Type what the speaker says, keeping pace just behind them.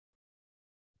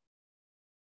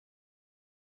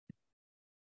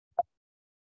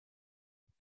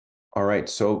All right,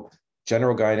 so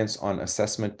general guidance on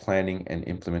assessment, planning, and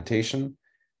implementation.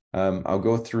 I'll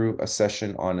go through a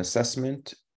session on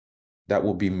assessment. That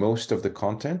will be most of the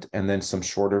content, and then some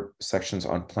shorter sections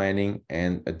on planning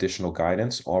and additional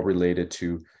guidance, all related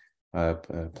to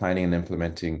planning and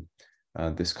implementing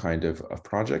this kind of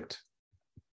project.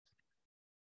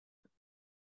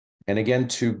 And again,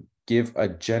 to give a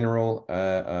general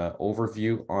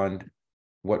overview on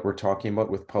what we're talking about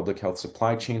with public health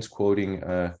supply chains, quoting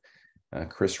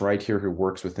Chris Wright here, who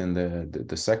works within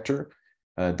the sector.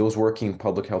 Those working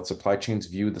public health supply chains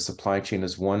view the supply chain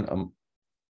as one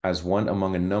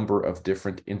among a number of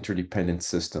different interdependent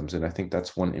systems. And I think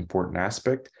that's one important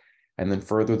aspect. And then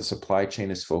further, the supply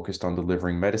chain is focused on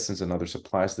delivering medicines and other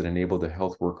supplies that enable the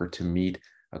health worker to meet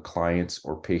a client's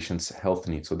or patient's health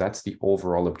needs. So that's the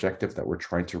overall objective that we're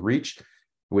trying to reach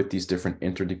with these different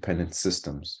interdependent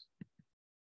systems.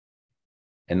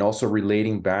 And also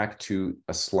relating back to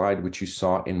a slide which you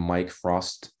saw in Mike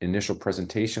Frost's initial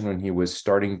presentation when he was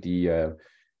starting the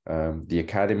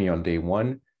academy on day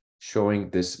one, showing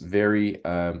this very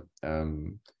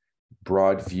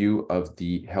broad view of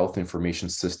the health information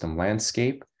system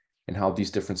landscape and how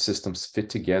these different systems fit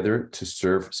together to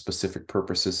serve specific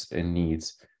purposes and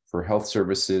needs for health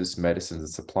services, medicines and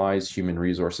supplies, human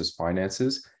resources,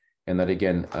 finances. And that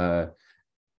again,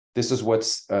 this is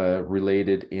what's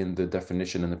related in the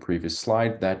definition in the previous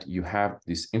slide, that you have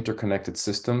these interconnected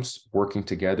systems working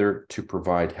together to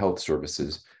provide health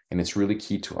services. And it's really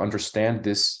key to understand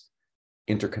this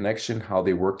interconnection, how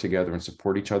they work together and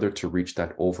support each other to reach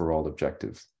that overall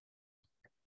objective.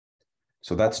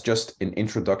 So that's just an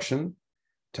introduction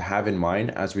to have in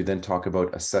mind as we then talk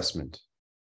about assessment.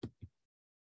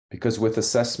 Because with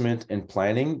assessment and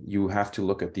planning, you have to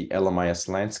look at the LMIS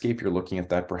landscape. You're looking at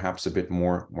that perhaps a bit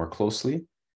more closely.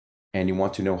 And you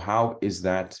want to know how is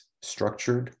that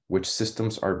structured, which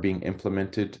systems are being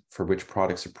implemented for which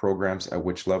products or programs at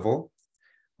which level,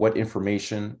 what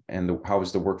information and how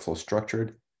is the workflow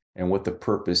structured, and what the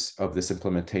purpose of this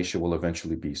implementation will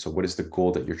eventually be. So what is the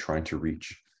goal that you're trying to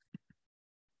reach?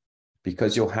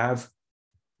 Because you'll have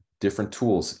different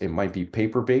tools. It might be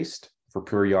paper-based for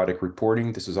periodic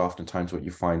reporting. This is oftentimes what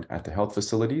you find at the health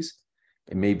facilities.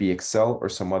 It may be Excel or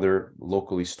some other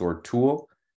locally stored tool,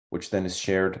 which then is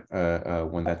shared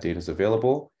when that data is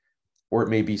available. Or it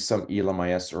may be some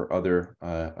LMIS or other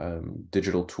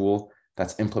digital tool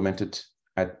that's implemented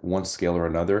at one scale or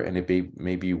another, and it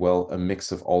may be a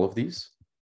mix of all of these.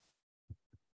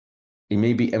 It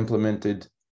may be implemented,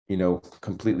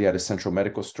 completely at a central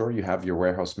medical store. You have your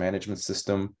warehouse management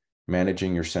system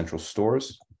managing your central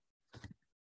stores.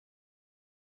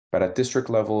 But at district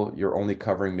level, you're only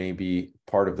covering maybe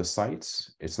part of the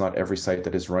sites. It's not every site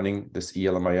that is running this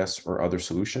ELMIS or other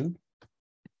solution.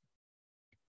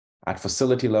 At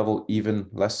facility level, even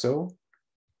less so.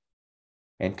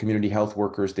 And community health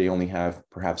workers, they only have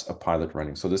perhaps a pilot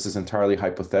running. So this is entirely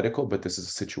hypothetical, but this is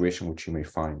a situation which you may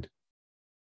find.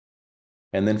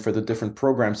 And then for the different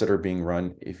programs that are being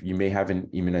run, if you may have an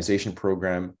immunization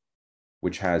program,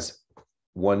 which has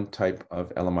one type of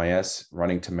LMIS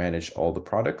running to manage all the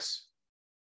products.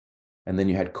 And then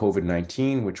you had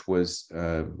COVID-19, which was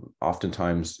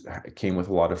oftentimes came with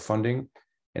a lot of funding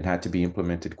and had to be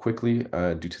implemented quickly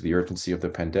due to the urgency of the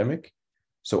pandemic.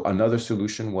 So another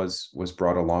solution was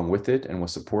brought along with it and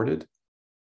was supported.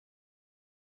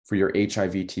 For your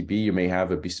HIV/TB, you may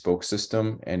have a bespoke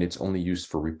system and it's only used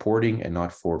for reporting and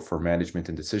not for management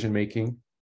and decision-making.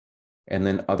 And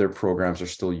then other programs are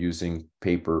still using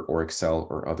paper or Excel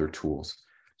or other tools.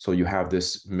 So you have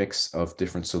this mix of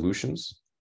different solutions.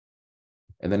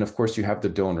 And then, of course, you have the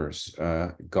donors,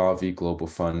 Gavi, Global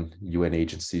Fund, UN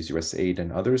agencies, USAID,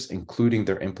 and others, including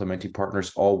their implementing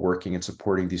partners, all working and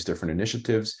supporting these different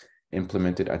initiatives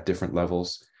implemented at different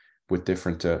levels with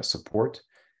different support.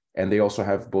 And they also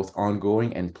have both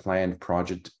ongoing and planned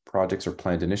projects or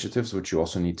planned initiatives, which you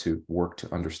also need to work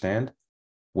to understand.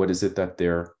 What is it that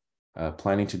they're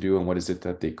planning to do and what is it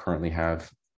that they currently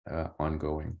have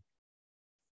ongoing?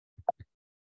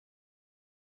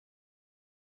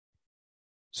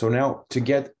 So now to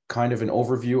get kind of an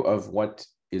overview of what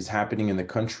is happening in the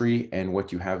country and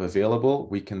what you have available,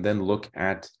 we can then look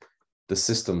at the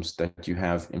systems that you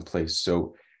have in place.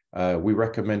 So we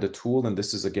recommend a tool, and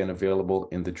this is again available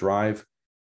in the drive,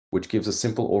 which gives a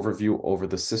simple overview over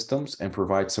the systems and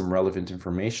provides some relevant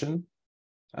information.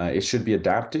 It should be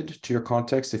adapted to your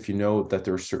context. If you know that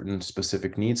there are certain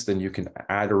specific needs, then you can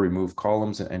add or remove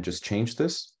columns and just change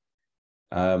this.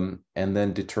 And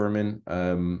then determine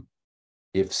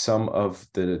if some of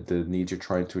the needs you're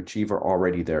trying to achieve are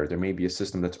already there. There may be a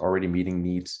system that's already meeting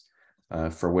needs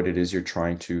for what it is you're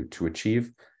trying to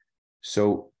achieve.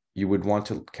 So you would want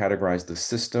to categorize the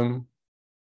system,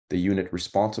 the unit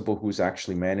responsible, who's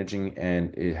actually managing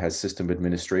and it has system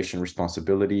administration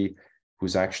responsibility,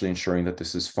 who's actually ensuring that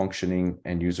this is functioning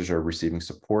and users are receiving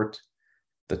support,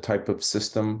 the type of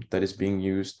system that is being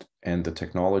used, and the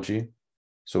technology.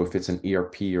 So if it's an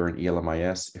ERP or an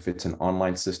ELMIS, if it's an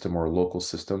online system or a local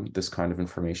system, this kind of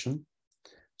information.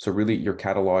 So really, you're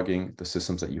cataloging the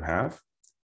systems that you have.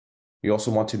 You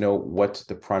also want to know what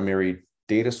the primary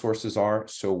data sources are.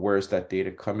 So where is that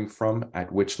data coming from?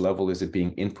 At which level is it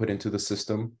being input into the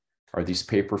system? Are these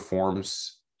paper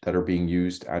forms that are being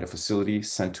used at a facility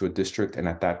sent to a district, and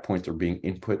at that point they're being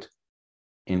input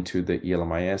into the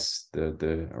ELMIS,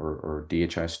 or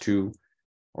DHIS2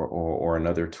 or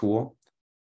another tool?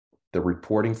 The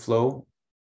reporting flow,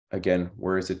 again,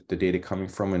 where is it the data coming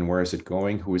from and where is it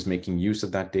going? Who is making use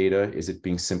of that data? Is it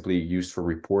being simply used for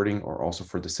reporting or also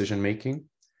for decision making?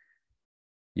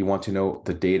 You want to know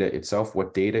the data itself,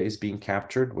 what data is being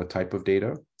captured, what type of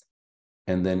data,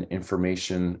 and then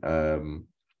information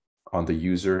on the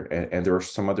user. And there are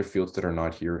some other fields that are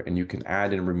not here, and you can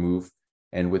add and remove.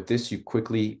 And with this, you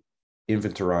quickly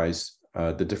inventorize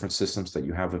the different systems that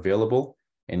you have available,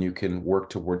 and you can work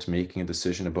towards making a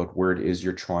decision about where it is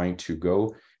you're trying to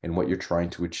go and what you're trying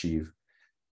to achieve.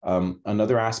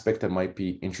 Another aspect that might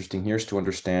be interesting here is to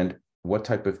understand what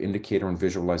type of indicator and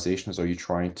visualizations are you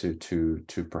trying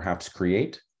to perhaps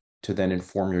create to then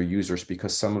inform your users,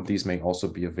 because some of these may also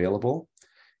be available.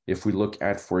 If we look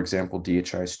at, for example,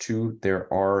 DHIS2,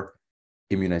 there are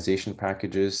immunization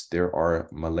packages, there are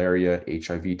malaria,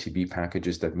 HIV, TB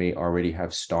packages that may already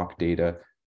have stock data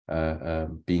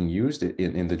being used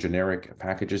in the generic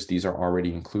packages. These are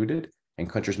already included, and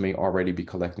countries may already be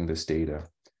collecting this data.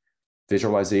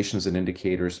 Visualizations and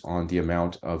indicators on the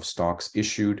amount of stocks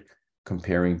issued,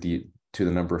 comparing to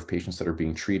the number of patients that are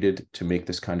being treated to make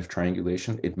this kind of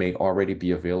triangulation, it may already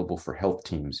be available for health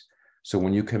teams. So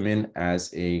when you come in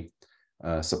as a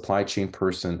supply chain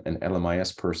person, an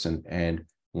LMIS person, and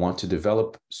want to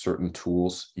develop certain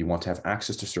tools, you want to have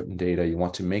access to certain data, you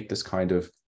want to make this kind of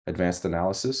advanced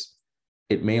analysis,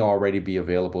 it may already be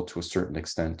available to a certain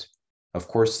extent. Of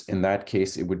course, in that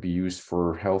case, it would be used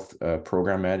for health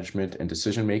program management and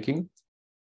decision-making.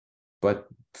 But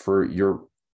for your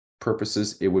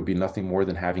purposes, it would be nothing more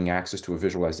than having access to a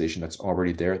visualization that's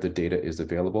already there. The data is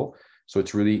available. So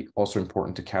it's really also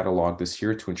important to catalog this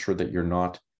here to ensure that you're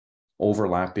not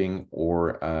overlapping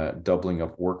or doubling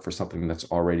up work for something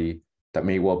that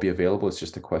may well be available. It's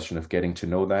just a question of getting to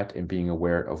know that and being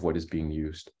aware of what is being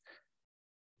used.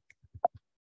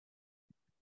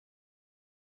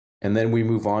 And then we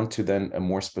move on to then a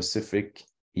more specific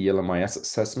ELMIS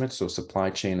assessment, so supply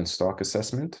chain and stock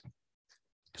assessment.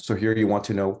 So here you want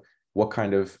to know what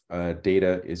kind of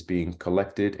data is being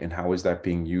collected and how is that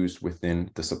being used within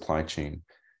the supply chain.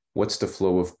 What's the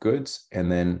flow of goods,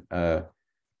 and then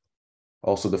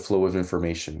also the flow of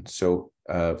information. So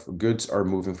goods are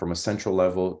moving from a central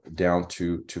level down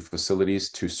to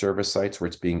facilities, to service sites where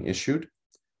it's being issued,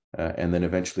 and then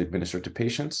eventually administered to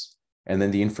patients. And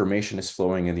then the information is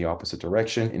flowing in the opposite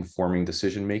direction, informing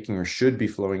decision-making, or should be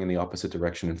flowing in the opposite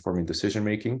direction, informing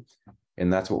decision-making.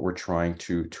 And that's what we're trying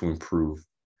to improve.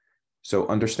 So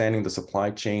understanding the supply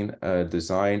chain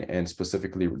design, and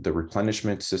specifically the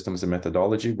replenishment systems and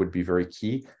methodology, would be very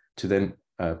key to then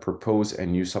propose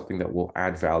and use something that will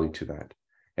add value to that.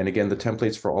 And again, the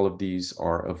templates for all of these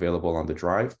are available on the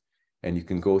drive, and you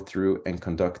can go through and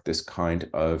conduct this kind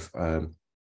of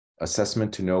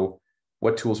assessment to know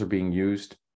what tools are being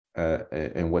used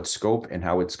and what scope, and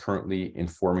how it's currently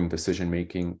informing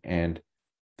decision-making and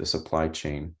the supply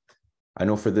chain. I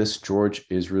know for this, George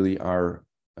is really our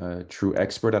true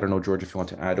expert. I don't know, George, if you want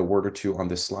to add a word or two on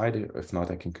this slide. If not,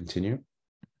 I can continue.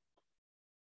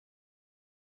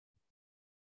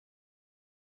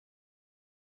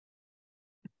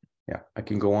 Yeah, I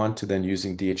can go on to then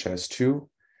using DHIS2.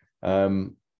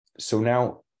 So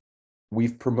now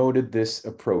we've promoted this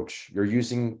approach. You're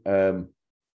using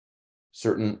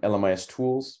certain LMIS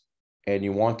tools, and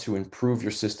you want to improve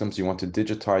your systems. You want to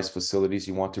digitize facilities.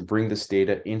 You want to bring this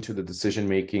data into the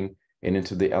decision-making and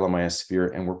into the LMIS sphere,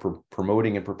 and we're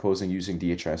promoting and proposing using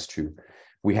DHIS2.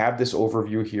 We have this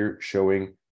overview here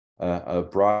showing a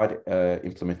broad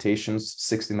implementations,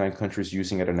 69 countries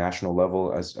using it at a national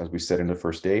level, as we said in the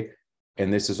first day.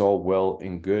 And this is all well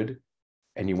and good,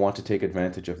 and you want to take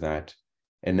advantage of that.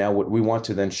 And now what we want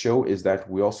to then show is that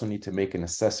we also need to make an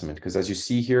assessment, because as you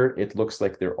see here, it looks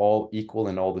like they're all equal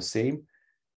and all the same.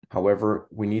 However,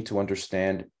 we need to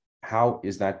understand how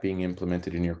is that being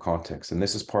implemented in your context. And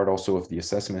this is part also of the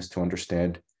assessment, is to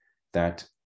understand that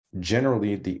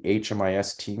generally the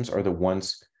HMIS teams are the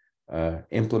ones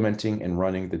implementing and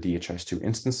running the DHIS2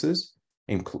 instances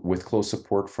with close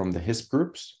support from the HISP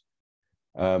groups.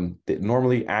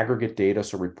 Normally aggregate data,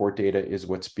 so report data is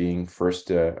what's being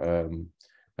first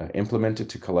implemented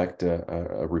to collect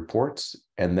reports,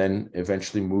 and then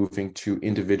eventually moving to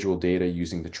individual data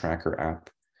using the tracker app.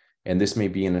 And this may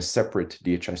be in a separate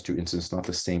DHIS2 instance, not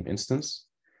the same instance.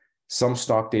 Some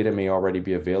stock data may already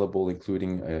be available,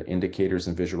 including indicators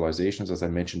and visualizations. As I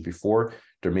mentioned before,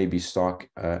 there may be stock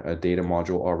data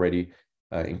module already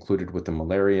included with the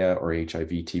malaria or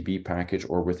HIV/TB package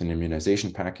or with an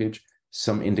immunization package.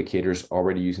 Some indicators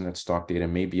already using that stock data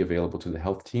may be available to the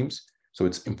health teams. So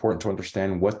it's important to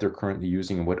understand what they're currently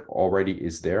using and what already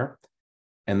is there.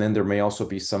 And then there may also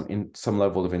be some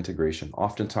level of integration.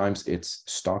 Oftentimes it's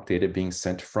stock data being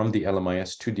sent from the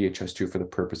LMIS to DHIS2 for the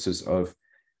purposes of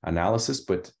analysis.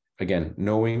 But again,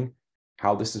 knowing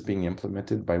how this is being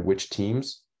implemented by which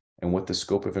teams and what the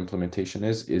scope of implementation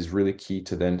is really key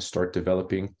to then start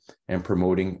developing and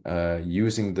promoting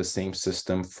using the same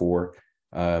system for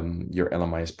your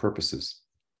LMIS purposes.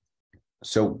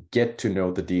 So get to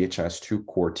know the DHIS2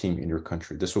 core team in your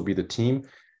country. This will be the team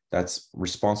that's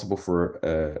responsible for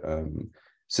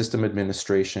system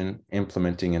administration,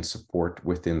 implementing, and support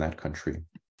within that country.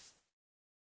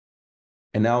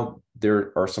 And now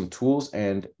there are some tools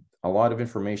and a lot of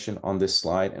information on this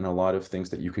slide and a lot of things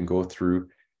that you can go through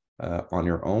on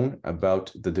your own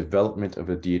about the development of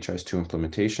a DHIS2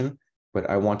 implementation. But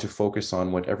I want to focus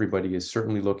on what everybody is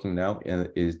certainly looking now, and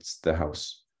it's the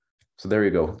house. So there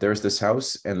you go. There's this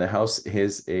house, and the house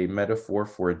is a metaphor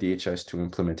for a DHIS2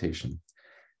 implementation.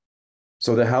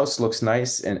 So the house looks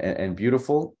nice and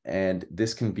beautiful, and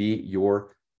this can be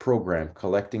your program,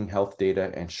 collecting health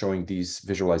data and showing these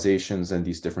visualizations and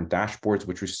these different dashboards,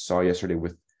 which we saw yesterday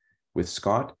with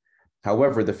Scott.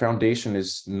 However, the foundation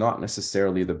is not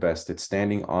necessarily the best. It's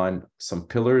standing on some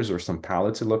pillars or some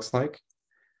pallets, it looks like.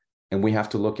 And we have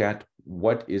to look at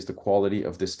what is the quality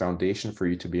of this foundation for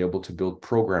you to be able to build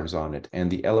programs on it. And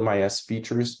the LMIS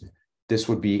features, this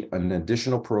would be an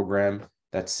additional program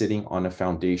that's sitting on a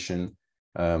foundation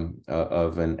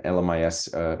of an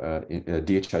LMIS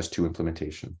DHIS2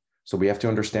 implementation. So we have to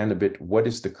understand a bit what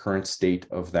is the current state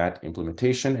of that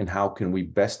implementation and how can we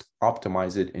best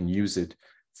optimize it and use it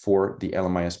for the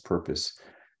LMIS purpose.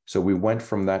 So we went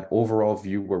from that overall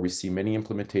view where we see many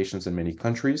implementations in many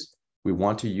countries. We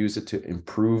want to use it to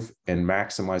improve and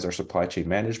maximize our supply chain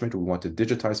management. We want to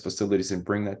digitize facilities and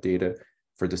bring that data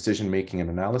for decision-making and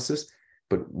analysis.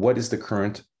 But what is the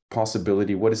current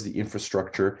possibility? What is the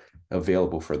infrastructure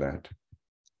available for that?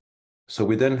 So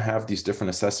we then have these different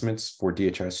assessments for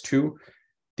DHIS2.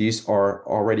 These are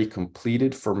already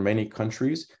completed for many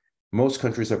countries. Most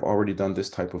countries have already done this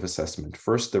type of assessment.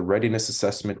 First, the readiness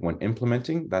assessment when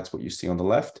implementing, that's what you see on the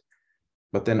left.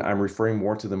 But then I'm referring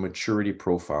more to the maturity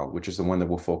profile, which is the one that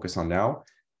we'll focus on now.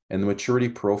 And the maturity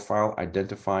profile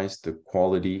identifies the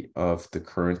quality of the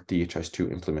current DHIS2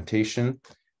 implementation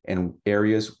and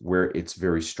areas where it's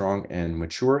very strong and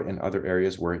mature and other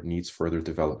areas where it needs further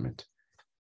development.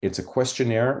 It's a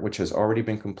questionnaire which has already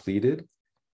been completed.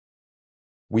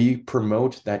 We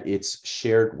promote that it's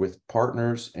shared with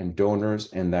partners and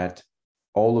donors and that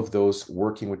all of those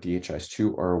working with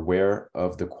DHIS2 are aware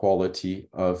of the quality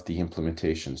of the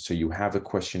implementation. So you have a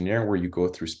questionnaire where you go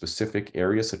through specific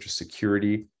areas such as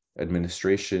security,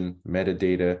 administration,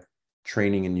 metadata,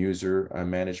 training and user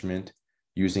management,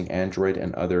 using Android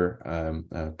and other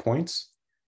points.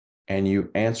 And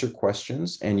you answer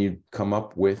questions and you come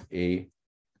up with a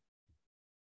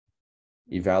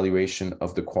evaluation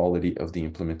of the quality of the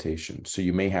implementation. So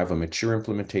you may have a mature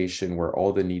implementation where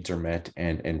all the needs are met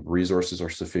and resources are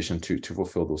sufficient to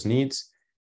fulfill those needs.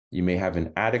 You may have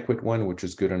an adequate one, which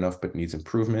is good enough but needs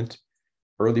improvement.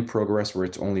 Early progress where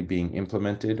it's only being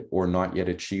implemented or not yet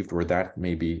achieved, where that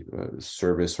may be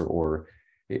service or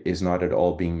is not at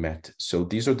all being met. So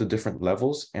these are the different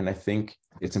levels. And I think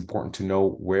it's important to know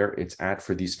where it's at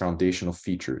for these foundational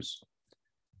features.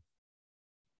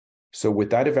 So with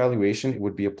that evaluation, it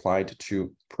would be applied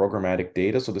to programmatic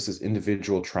data. So this is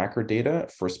individual tracker data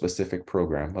for a specific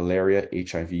program, malaria,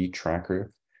 HIV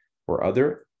tracker, or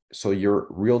other. So your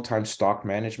real-time stock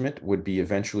management would be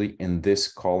eventually in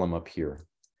this column up here.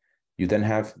 You then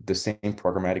have the same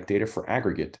programmatic data for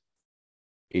aggregate,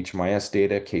 LMIS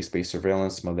data, case-based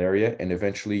surveillance, malaria, and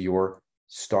eventually your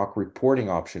stock reporting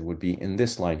option would be in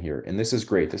this line here. And this is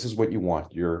great. This is what you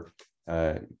want. You're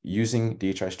using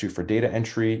DHIS2 for data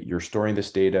entry, you're storing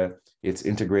this data, it's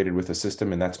integrated with a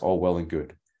system, and that's all well and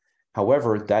good.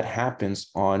 However, that happens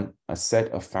on a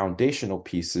set of foundational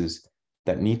pieces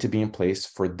that need to be in place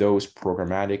for those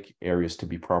programmatic areas to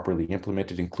be properly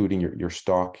implemented, including your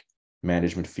stock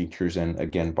management features, and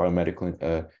again,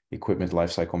 biomedical equipment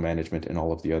lifecycle management, and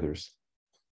all of the others.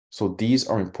 So these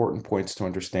are important points to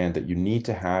understand, that you need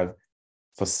to have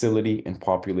facility and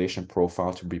population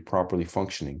profile to be properly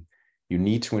functioning. You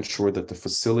need to ensure that the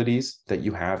facilities that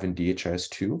you have in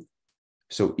DHIS2,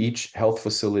 so each health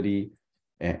facility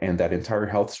and that entire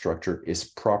health structure is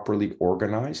properly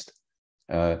organized.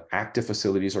 Active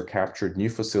facilities are captured, new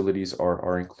facilities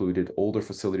are included, older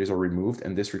facilities are removed,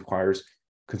 and this requires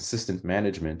consistent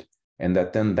management, and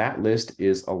that then that list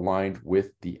is aligned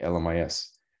with the LMIS.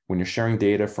 When you're sharing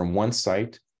data from one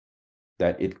site,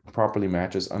 that it properly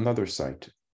matches another site.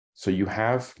 So you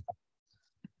have,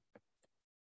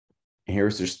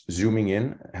 here's just zooming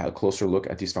in, a closer look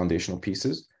at these foundational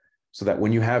pieces, so that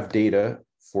when you have data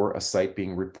for a site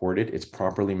being reported, it's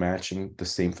properly matching the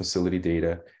same facility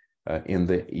data in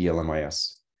the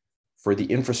ELMIS. For the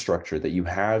infrastructure, that you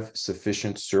have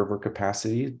sufficient server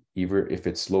capacity, either if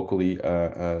it's locally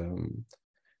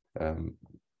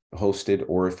hosted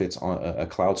or if it's on a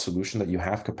cloud solution, that you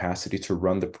have capacity to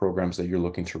run the programs that you're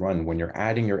looking to run. When you're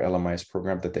adding your LMIS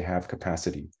program, that they have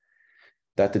capacity.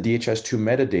 That the DHIS2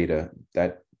 metadata,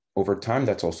 that over time,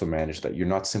 that's also managed, that you're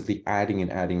not simply adding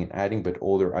and adding and adding, but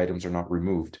older items are not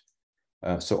removed.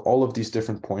 So all of these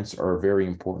different points are very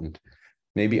important.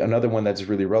 Maybe another one that's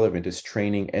really relevant is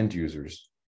training end users.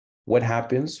 What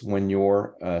happens when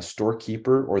your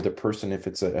storekeeper or the person, if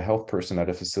it's a health person at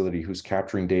a facility who's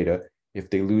capturing data, if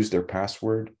they lose their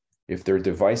password, if their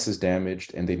device is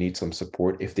damaged and they need some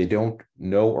support, if they don't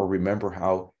know or remember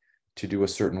how to do a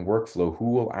certain workflow,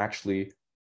 who will actually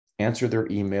answer their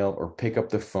email or pick up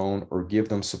the phone or give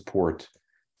them support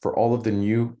for all of the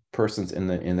new persons in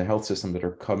the health system that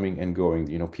are coming and going?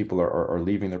 You know, people are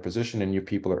leaving their position and new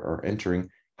people are entering.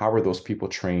 How are those people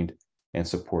trained and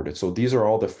supported? So these are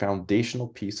all the foundational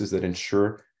pieces that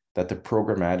ensure that the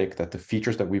programmatic, that the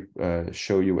features that we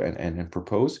show you and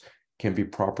propose can be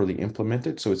properly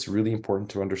implemented. So it's really important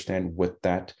to understand what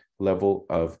that level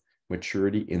of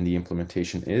maturity in the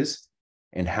implementation is,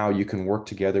 and how you can work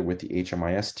together with the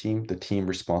HMIS team, the team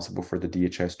responsible for the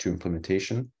DHIS2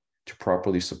 implementation, to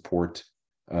properly support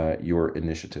your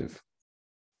initiative.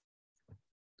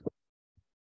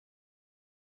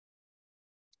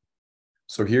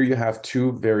 So here you have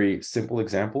two very simple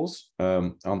examples.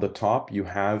 On the top, you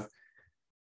have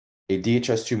a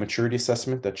DHIS2 maturity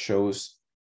assessment that shows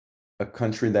a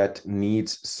country that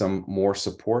needs some more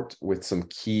support with some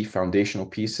key foundational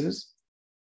pieces.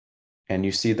 And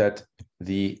you see that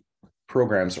the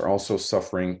programs are also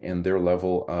suffering in their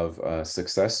level of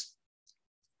success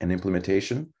and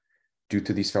implementation due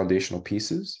to these foundational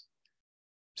pieces.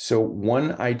 So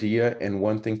one idea and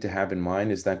one thing to have in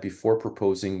mind is that before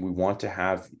proposing, we want to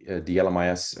have the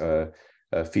LMIS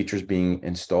features being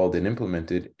installed and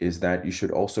implemented, is that you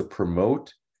should also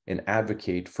promote and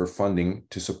advocate for funding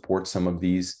to support some of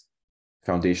these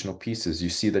foundational pieces. You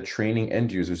see that training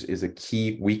end users is a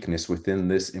key weakness within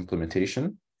this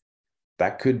implementation.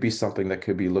 That could be something that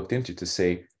could be looked into, to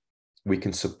say we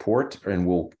can support and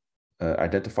we'll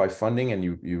identify funding, and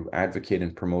you advocate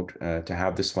and promote to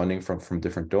have this funding from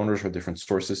different donors or different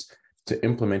sources to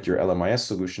implement your LMIS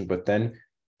solution, but then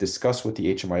discuss with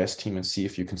the HMIS team and see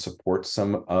if you can support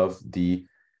some of the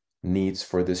needs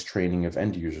for this training of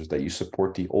end users, that you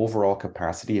support the overall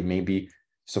capacity. It may be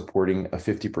supporting a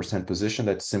 50% position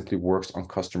that simply works on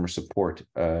customer support,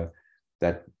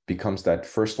 that becomes that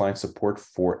first line support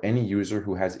for any user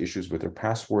who has issues with their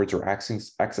passwords or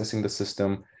accessing the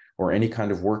system, or any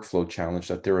kind of workflow challenge,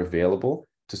 that they're available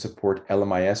to support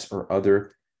LMIS or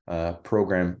other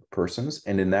program persons.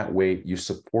 And in that way, you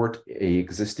support an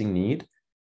existing need,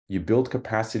 you build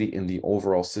capacity in the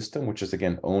overall system, which is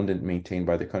again owned and maintained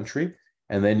by the country,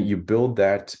 and then you build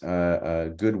that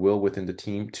goodwill within the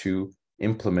team to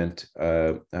implement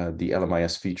the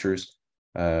LMIS features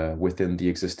within the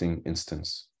existing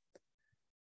instance.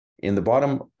 In the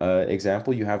bottom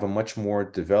example, you have a much more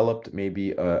developed,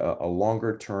 maybe a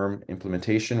longer term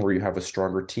implementation where you have a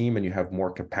stronger team and you have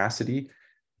more capacity.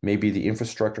 Maybe the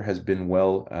infrastructure has been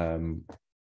well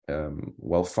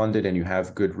funded and you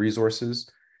have good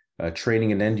resources.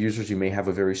 Training and end users, you may have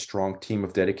a very strong team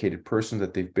of dedicated persons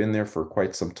that they've been there for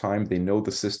quite some time. They know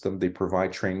the system, they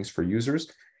provide trainings for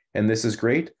users, and this is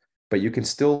great, but you can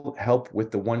still help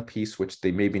with the one piece which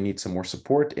they maybe need some more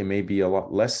support. It may be a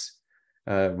lot less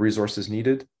resources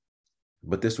needed,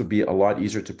 but this would be a lot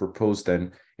easier to propose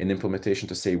than an implementation,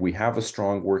 to say we have a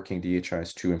strong working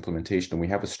DHIS2 implementation and we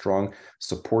have a strong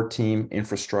support team,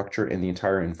 infrastructure, and the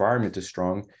entire environment is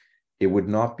strong. It would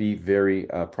not be very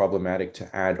problematic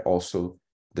to add also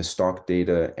the stock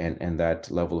data and that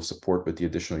level of support with the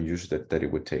additional users that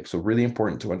it would take. So really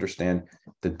important to understand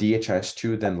the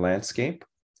DHIS2 then landscape,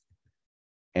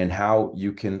 and how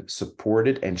you can support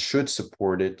it and should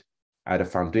support it at a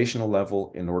foundational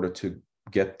level in order to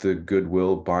get the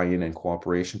goodwill, buy-in, and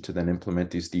cooperation to then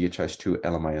implement these DHIS2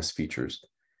 LMIS features.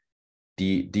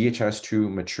 The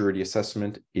DHIS2 maturity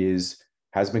assessment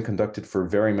has been conducted for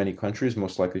very many countries,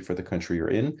 most likely for the country you're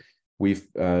in. We've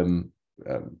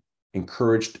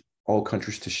encouraged all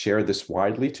countries to share this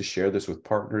widely, to share this with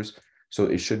partners. So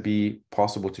it should be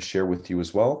possible to share with you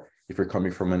as well if you're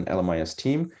coming from an LMIS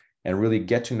team, and really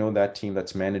get to know that team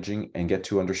that's managing and get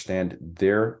to understand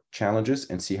their challenges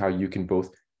and see how you can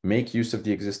both make use of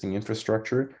the existing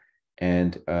infrastructure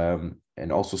and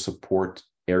also support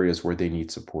areas where they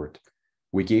need support.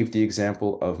 We gave the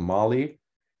example of Mali,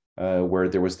 where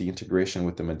there was the integration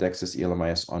with the Medexus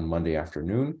LMIS on Monday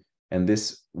afternoon. And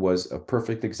this was a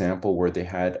perfect example where they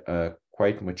had a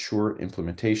quite mature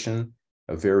implementation,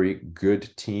 a very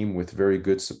good team with very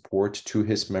good support to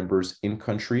HIS members in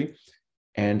country.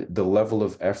 And the level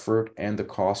of effort and the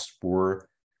costs were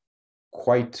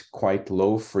quite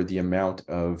low for the amount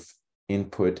of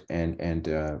input and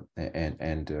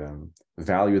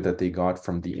value that they got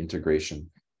from the integration.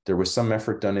 There was some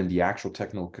effort done in the actual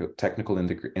technical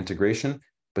integration,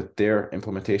 but their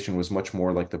implementation was much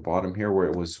more like the bottom here, where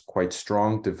it was quite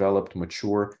strong, developed,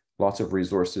 mature, lots of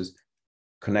resources.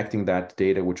 Connecting that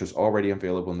data, which was already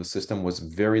available in the system, was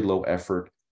very low effort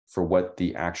for what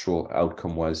the actual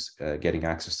outcome was, getting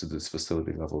access to this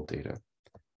facility level data.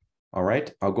 All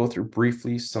right, I'll go through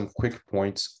briefly some quick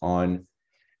points on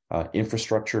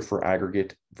infrastructure for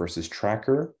aggregate versus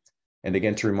tracker. And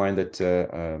again, to remind that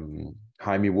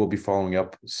Jaime will be following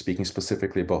up, speaking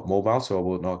specifically about mobile, so I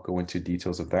will not go into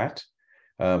details of that.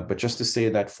 But just to say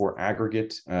that for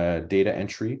aggregate data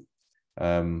entry,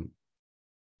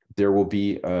 there will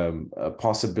be a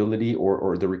possibility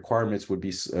or the requirements would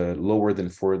be lower than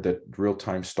for the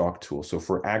real-time stock tool. So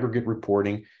for aggregate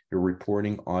reporting, you're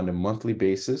reporting on a monthly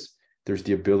basis. There's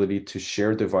the ability to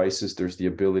share devices. There's the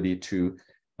ability to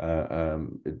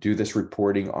do this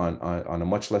reporting on a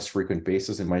much less frequent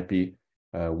basis. It might be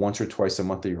once or twice a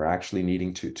month that you're actually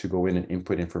needing to go in and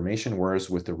input information. Whereas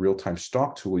with the real-time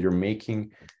stock tool, you're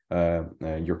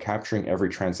capturing every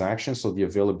transaction. So the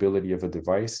availability of a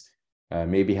device,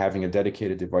 maybe having a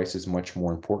dedicated device is much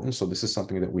more important. So this is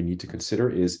something that we need to consider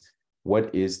is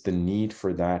what is the need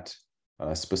for that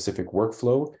specific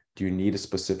workflow? Do you need a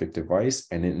specific device?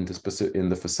 And in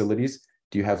the facilities,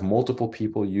 do you have multiple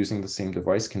people using the same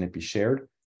device? Can it be shared?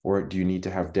 Or do you need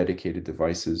to have dedicated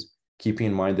devices? Keeping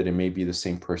in mind that it may be the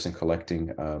same person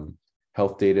collecting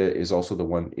health data is also the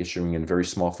one issuing in very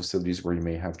small facilities where you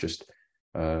may have just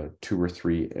 2 or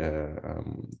 3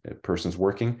 persons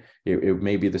working. It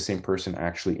may be the same person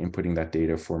actually inputting that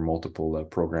data for multiple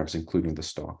programs, including the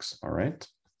stocks. All right.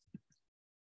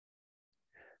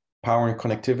 Power and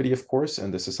connectivity, of course,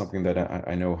 and this is something that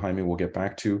I know Jaime will get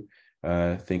back to,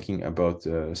 thinking about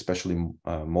especially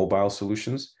mobile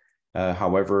solutions.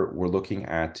 However, we're looking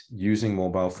at using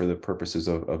mobile for the purposes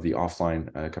of the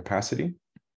offline capacity.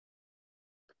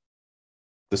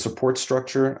 The support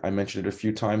structure, I mentioned it a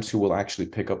few times, who will actually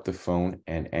pick up the phone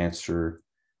and answer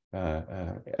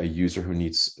a user who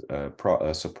needs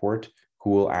support, who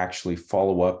will actually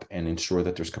follow up and ensure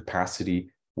that there's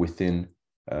capacity within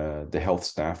the health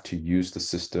staff to use the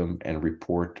system and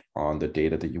report on the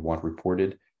data that you want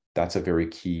reported. That's a very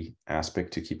key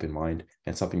aspect to keep in mind,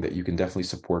 and something that you can definitely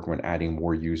support when adding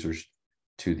more users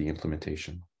to the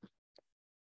implementation.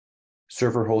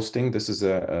 Server hosting, this is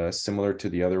similar to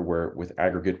the other, where with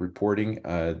aggregate reporting,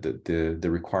 the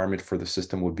requirement for the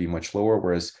system would be much lower,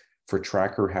 whereas for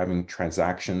tracker, having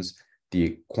transactions,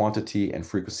 the quantity and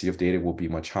frequency of data will be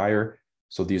much higher.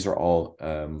 So these are all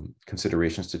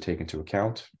considerations to take into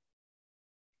account.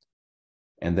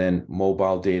 And then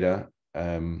mobile data,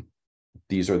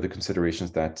 these are the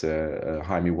considerations that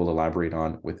Jaime will elaborate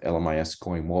on with LMIS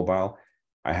going mobile.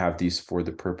 I have these for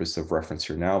the purpose of reference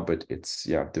here now, but it's,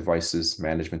 devices,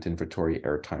 management, inventory,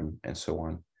 airtime, and so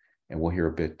on. And we'll hear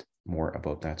a bit more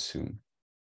about that soon.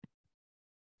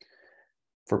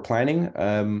 For planning,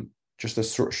 just a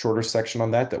shorter section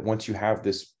on that once you have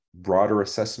this broader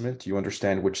assessment, you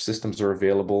understand which systems are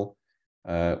available,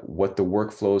 what the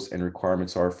workflows and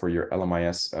requirements are for your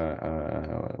LMIS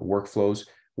workflows.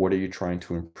 What are you trying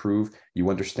to improve? You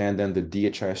understand then the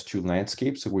DHIS2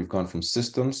 landscape. So we've gone from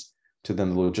systems to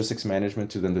then the logistics management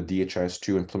to then the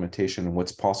DHIS2 implementation and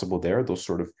what's possible there. Those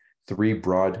sort of 3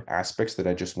 broad aspects that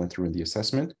I just went through in the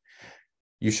assessment.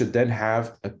 You should then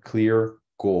have a clear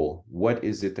goal. What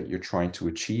is it that you're trying to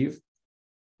achieve?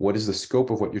 What is the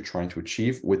scope of what you're trying to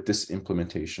achieve with this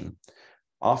implementation?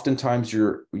 Oftentimes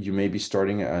you may be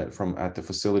starting at the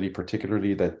facility,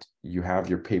 particularly that you have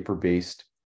your paper-based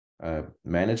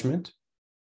management,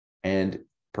 and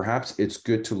perhaps it's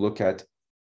good to look at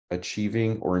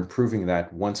achieving or improving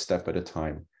that one step at a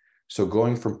time. So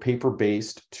going from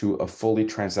paper-based to a fully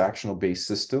transactional-based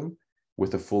system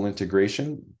with a full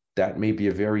integration, that may be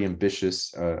a very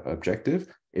ambitious objective.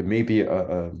 It may be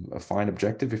a fine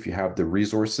objective if you have the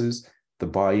resources, the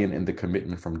buy-in, and the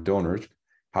commitment from donors.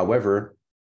 However,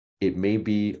 it may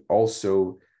be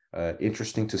also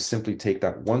interesting to simply take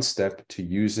that one step to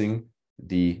using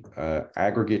the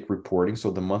aggregate reporting,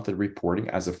 so the monthly reporting,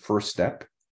 as a first step,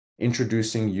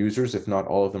 introducing users, if not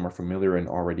all of them are familiar and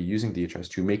already using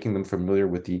DHIS2, making them familiar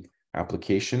with the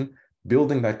application,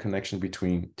 building that connection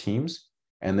between teams,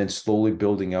 and then slowly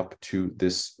building up to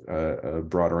this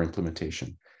broader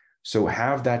implementation. So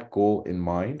have that goal in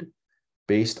mind,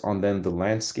 based on then the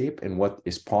landscape and what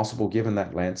is possible given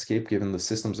that landscape, given the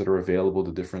systems that are available,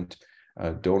 the different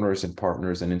donors and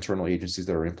partners and internal agencies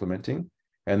that are implementing,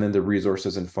 and then the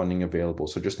resources and funding available.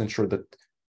 So just ensure that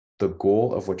the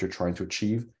goal of what you're trying to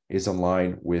achieve is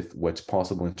aligned with what's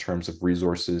possible in terms of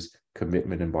resources,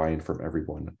 commitment, and buy-in from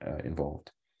everyone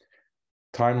involved.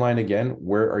 Timeline, again,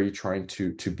 where are you trying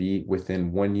to be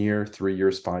within 1 year, 3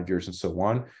 years, 5 years, and so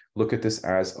on? Look at this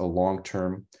as a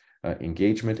long-term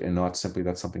engagement, and not simply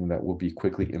that's something that will be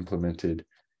quickly implemented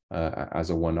as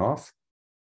a one-off.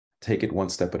 Take it one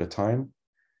step at a time.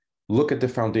 Look at the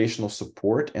foundational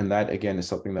support, and that again is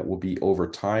something that will be over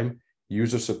time.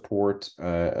 User support,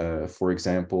 for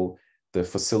example, the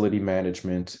facility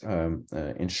management,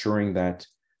 ensuring that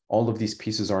all of these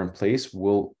pieces are in place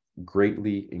will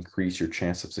greatly increase your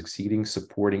chance of succeeding.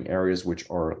 Supporting areas which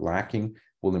are lacking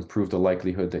will improve the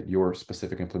likelihood that your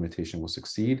specific implementation will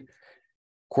succeed.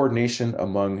 Coordination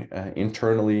among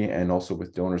internally and also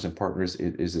with donors and partners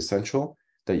is essential,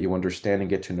 that you understand and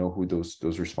get to know who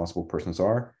those responsible persons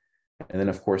are. And then,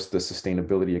 of course, the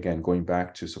sustainability, again, going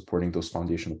back to supporting those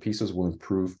foundational pieces, will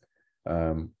improve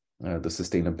the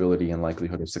sustainability and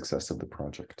likelihood of success of the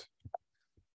project.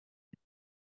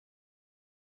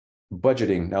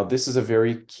 Budgeting. Now, this is a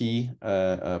very key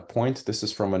point. This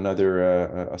is from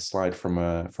another a slide from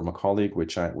a colleague,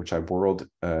 which I borrowed,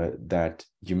 that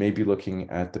you may be looking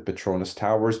at the Petronas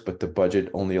Towers, but the budget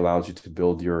only allows you to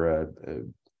build your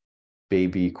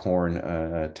baby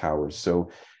corn towers.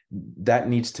 So that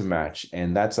needs to match,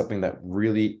 and that's something that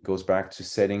really goes back to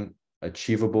setting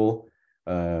achievable,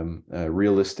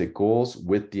 realistic goals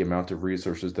with the amount of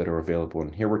resources that are available.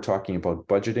 And here we're talking about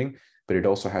budgeting, but it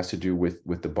also has to do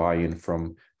with the buy-in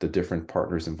from the different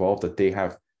partners involved, that they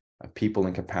have people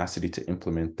and capacity to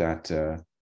implement that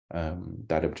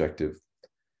objective.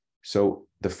 So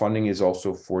the funding is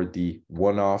also for the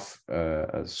one-off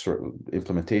sort of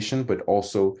implementation, but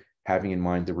also having in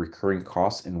mind the recurring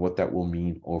costs and what that will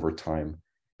mean over time.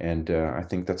 And I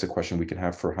think that's a question we can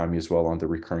have for Jaime as well on the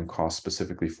recurring costs,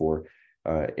 specifically for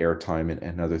airtime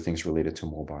and other things related to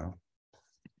mobile.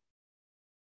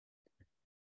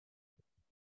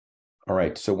 All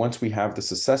right, so once we have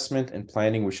this assessment and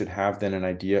planning, we should have then an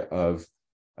idea of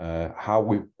how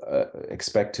we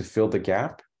expect to fill the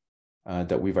gap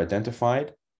that we've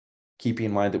identified, keeping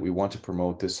in mind that we want to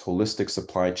promote this holistic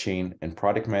supply chain and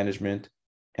product management,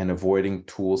 and avoiding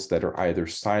tools that are either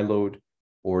siloed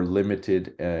or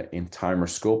limited in time or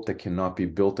scope, that cannot be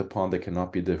built upon, that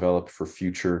cannot be developed for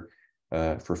future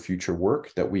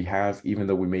work that we have. Even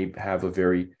though we may have a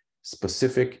very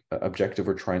specific objective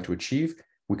we're trying to achieve,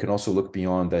 we can also look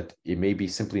beyond that. It may be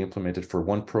simply implemented for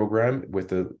one program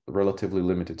with a relatively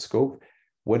limited scope.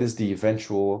 What is the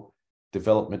eventual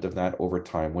development of that over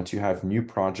time? Once you have new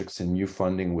projects and new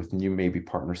funding with new maybe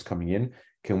partners coming in,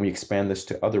 can we expand this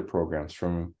to other programs,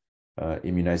 from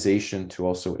immunization to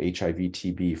also HIV,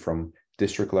 TB, from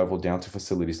district level down to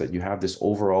facilities, that you have this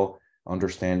overall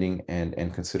understanding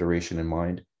and consideration in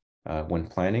mind when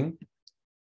planning?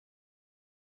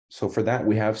 So for that,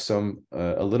 we have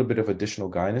a little bit of additional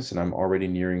guidance, and I'm already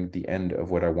nearing the end of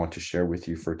what I want to share with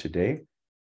you for today.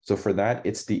 So for that,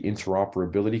 it's the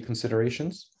interoperability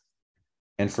considerations.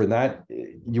 And for that,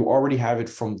 you already have it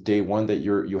from day one, that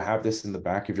you have this in the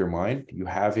back of your mind. You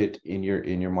have it in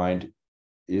your mind.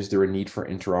 Is there a need for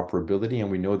interoperability? And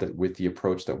we know that with the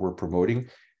approach that we're promoting,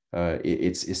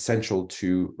 it's essential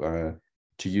to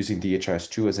using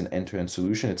DHIS2 as an end-to-end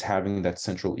solution. It's having that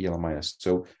central LMIS.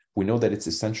 So we know that it's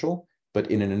essential,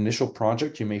 but in an initial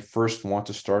project, you may first want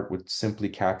to start with simply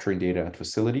capturing data at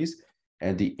facilities,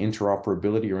 and the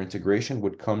interoperability or integration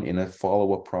would come in a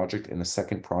follow-up project, in a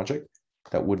second project,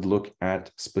 that would look at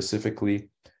specifically,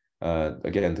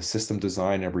 again, the system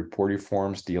design and reporting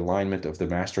forms, the alignment of the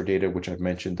master data, which I've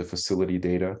mentioned, the facility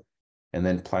data, and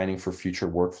then planning for future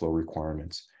workflow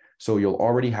requirements. So you'll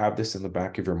already have this in the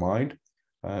back of your mind.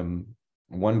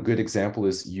 One good example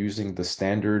is using the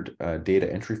standard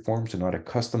data entry forms and not a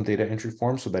custom data entry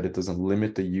form, so that it doesn't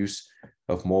limit the use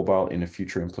of mobile in a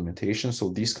future implementation. So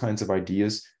these kinds of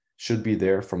ideas should be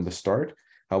there from the start.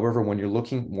 However, when you're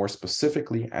looking more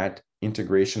specifically at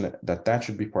integration, that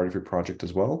should be part of your project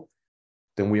as well.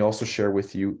 Then we also share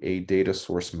with you a data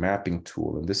source mapping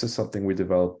tool. And this is something we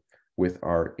developed with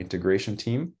our integration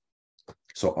team.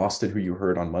 So Austin, who you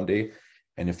heard on Monday,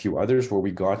 and a few others, where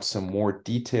we got some more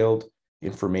detailed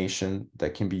information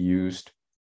that can be used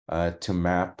to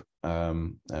map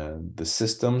the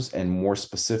systems, and more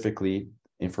specifically,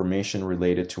 information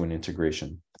related to an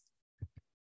integration.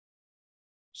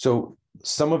 So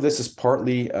some of this is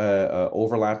partly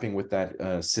overlapping with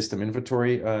that system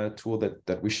inventory tool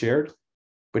that we shared.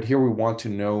 But here we want to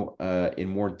know in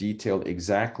more detail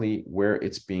exactly where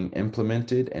it's being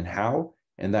implemented and how,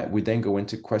 and that we then go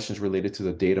into questions related to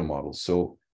the data model.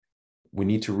 So we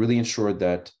need to really ensure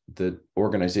that the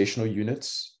organizational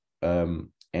units and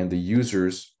the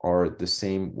users are the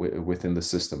same within the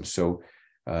system. So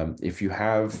if you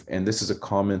have, and this is a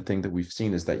common thing that we've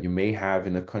seen, is that you may have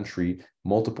in a country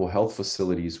multiple health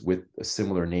facilities with a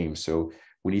similar name. So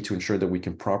we need to ensure that we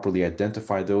can properly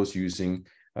identify those using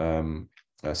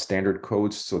standard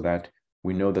codes, so that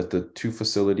we know that the two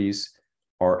facilities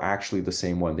are actually the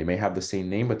same one. They may have the same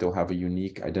name, but they'll have a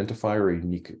unique identifier, a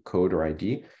unique code or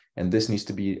ID, and this needs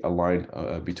to be aligned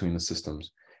between the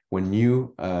systems. When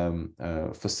new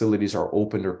facilities are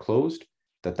opened or closed,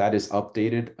 that is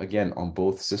updated again on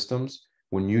both systems.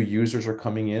 When new users are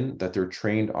coming in, that they're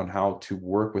trained on how to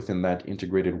work within that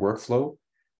integrated workflow,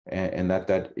 and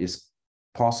that is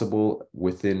possible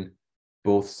within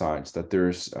both sides, that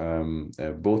there's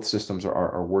both systems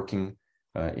are working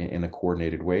in a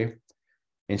coordinated way,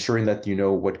 ensuring that you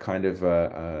know what kind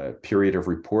of period of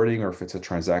reporting, or if it's a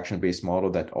transaction-based model,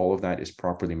 that all of that is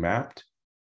properly mapped,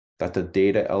 that the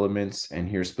data elements, and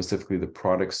here specifically the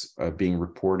products being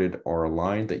reported, are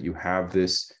aligned, that you have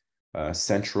this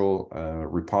central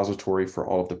repository for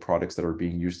all of the products that are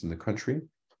being used in the country.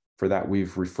 For that,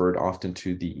 we've referred often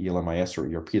to the LMIS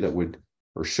or ERP that would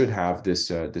or should have this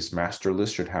this master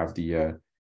list, should have the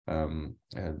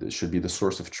should be the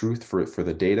source of truth for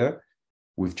the data.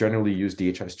 We've generally used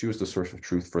DHIS2 as the source of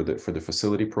truth for the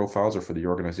facility profiles or for the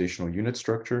organizational unit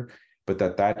structure, but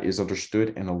that is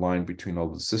understood and aligned between all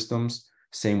the systems.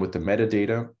 Same with the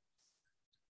metadata,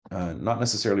 not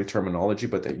necessarily terminology,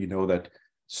 but that you know that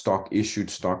stock issued,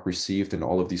 stock received, and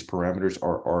all of these parameters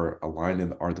are aligned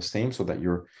and are the same, so that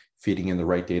you're feeding in the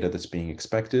right data that's being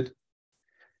expected.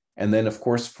 And then, of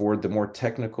course, for the more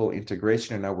technical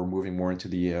integration, and now we're moving more into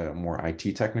the more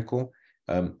IT technical,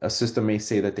 a system may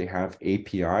say that they have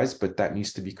APIs, but that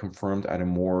needs to be confirmed at a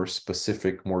more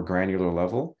specific, more granular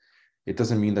level. It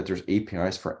doesn't mean that there's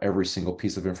APIs for every single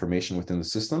piece of information within the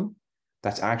system.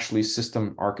 That's actually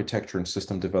system architecture and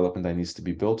system development that needs to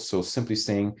be built. So simply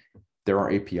saying there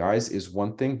are APIs is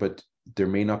one thing, but there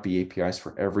may not be APIs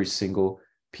for every single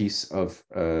piece of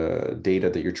data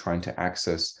that you're trying to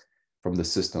access from the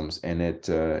systems, and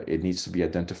it needs to be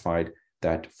identified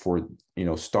that for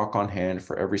stock on hand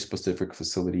for every specific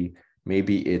facility,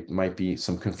 maybe it might be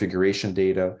some configuration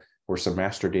data or some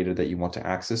master data that you want to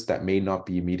access that may not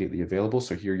be immediately available.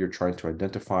 So here you're trying to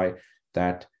identify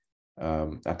that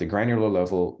at the granular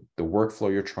level, the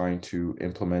workflow you're trying to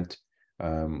implement,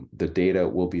 the data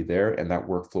will be there, and that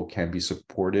workflow can be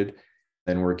supported.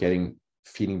 Then we're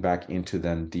feeding back into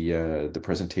then the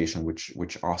presentation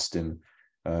which Austin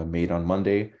made on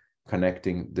Monday,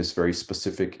 connecting this very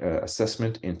specific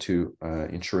assessment into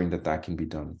ensuring that can be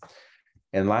done.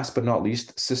 And last but not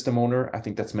least, system owner. I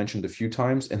think that's mentioned a few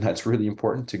times, and that's really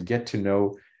important to get to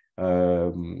know.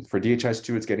 For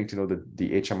DHIS2, it's getting to know the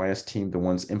HMIS team, the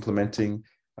ones implementing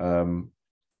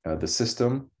the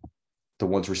system, the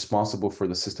ones responsible for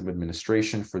the system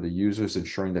administration, for the users,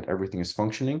 ensuring that everything is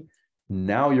functioning.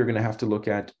 Now you're going to have to look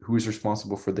at who's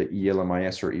responsible for the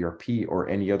LMIS or ERP or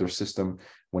any other system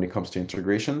when it comes to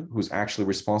integration, who's actually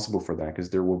responsible for that, because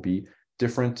there will be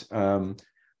different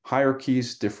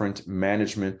hierarchies, different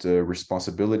management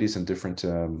responsibilities, and different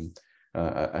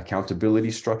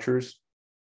accountability structures,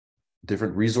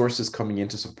 different resources coming in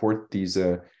to support these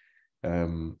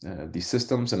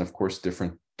systems, and of course,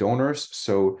 different donors.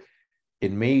 So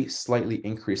it may slightly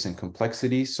increase in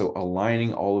complexity. So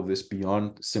aligning all of this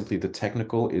beyond simply the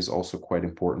technical is also quite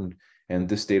important. And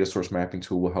this data source mapping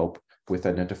tool will help with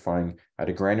identifying at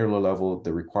a granular level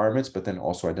the requirements, but then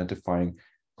also identifying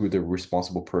who the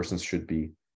responsible persons should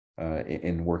be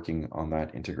in working on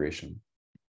that integration.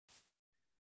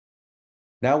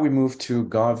 Now we move to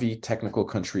Gavi Technical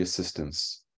Country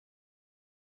Assistance.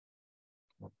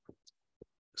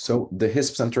 So the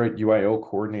HISP Center at UIO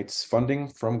coordinates funding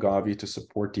from Gavi to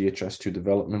support DHIS2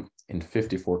 development in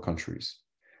 54 countries.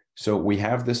 So we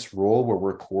have this role where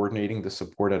we're coordinating the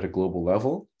support at a global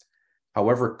level.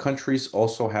 However, countries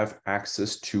also have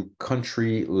access to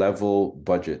country level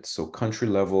budgets, so country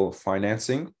level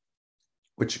financing,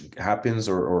 which happens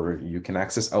or you can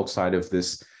access outside of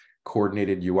this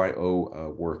coordinated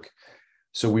UIO work.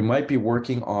 So we might be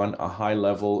working on a high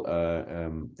level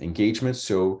engagement.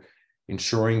 So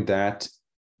ensuring that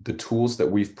the tools that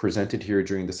we've presented here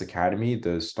during this academy,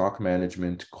 the stock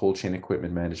management, cold chain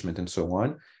equipment management, and so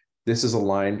on, this is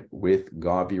aligned with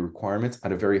Gavi requirements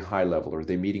at a very high level. Are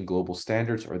they meeting global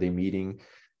standards? Are they meeting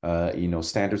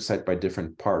standards set by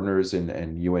different partners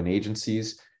and UN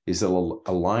agencies? Is it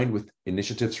aligned with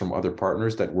initiatives from other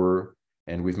partners that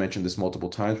and we've mentioned this multiple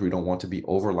times, we don't want to be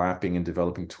overlapping and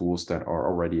developing tools that are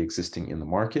already existing in the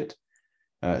market.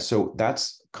 So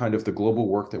that's kind of the global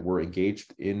work that we're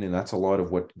engaged in. And that's a lot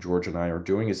of what George and I are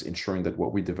doing, is ensuring that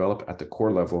what we develop at the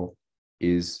core level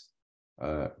is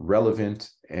relevant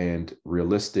and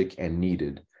realistic and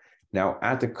needed. Now,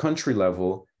 at the country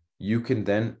level, you can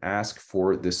then ask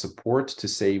for the support to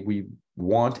say we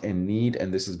want and need,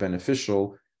 and this is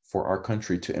beneficial for our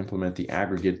country to implement the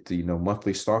aggregate,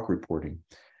 monthly stock reporting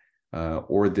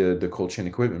or the cold chain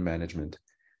equipment management.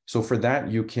 So for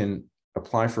that, you can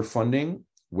apply for funding,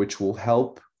 which will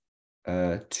help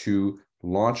to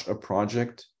launch a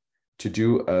project, to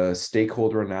do a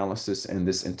stakeholder analysis and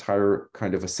this entire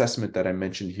kind of assessment that I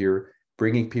mentioned here,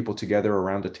 bringing people together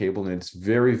around a table. And it's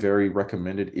very, very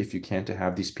recommended, if you can, to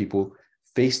have these people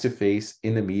face-to-face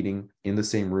in the meeting, in the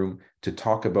same room, to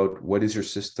talk about what is your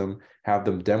system, have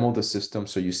them demo the system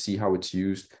so you see how it's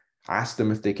used, ask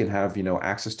them if they can have,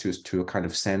 access to a kind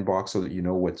of sandbox so that you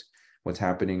know what's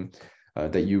happening,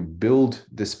 that you build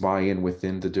this buy-in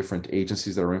within the different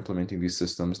agencies that are implementing these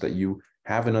systems, that you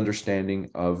have an understanding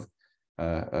of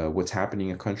what's happening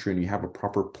in a country, and you have a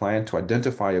proper plan to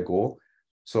identify a goal.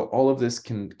 So all of this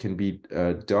can be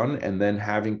done, and then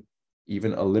having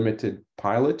even a limited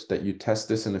pilot that you test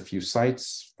this in a few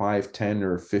sites, 5, 10,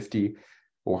 or 50,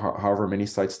 or however many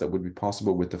sites that would be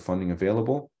possible with the funding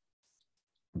available.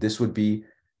 This would be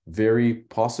very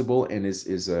possible and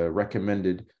is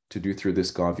recommended to do through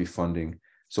this Gavi funding.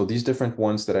 So these different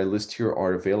ones that I list here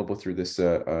are available through this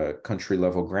country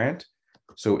level grant.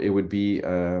 So it would be,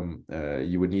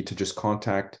 you would need to just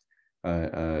contact,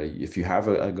 if you have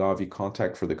a Gavi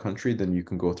contact for the country, then you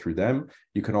can go through them.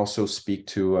 You can also speak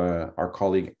to our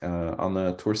colleague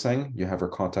Anna Tursang. You have her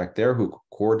contact there, who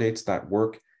coordinates that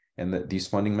work and these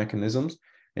funding mechanisms.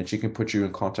 And she can put you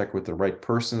in contact with the right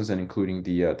persons, and including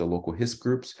the local HISP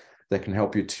groups that can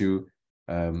help you to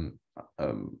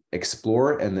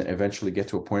explore and then eventually get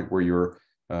to a point where you're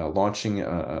launching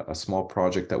a small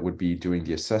project that would be doing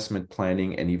the assessment,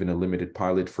 planning, and even a limited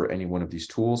pilot for any one of these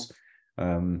tools,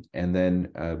 and then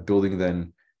building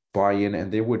then buy-in.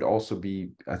 And they would also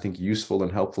be, I think, useful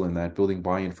and helpful in that, building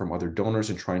buy-in from other donors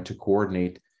and trying to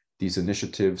coordinate these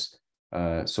initiatives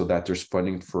so that there's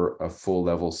funding for a full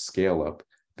level scale up,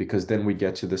 because then we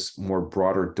get to this more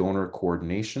broader donor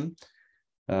coordination.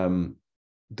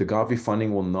 The Gavi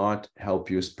funding will not help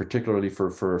you, particularly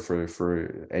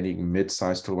for any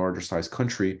mid-sized to larger size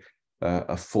country,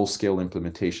 a full-scale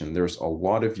implementation. There's a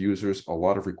lot of users, a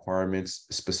lot of requirements,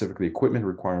 specifically equipment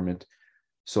requirement.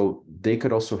 So they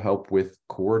could also help with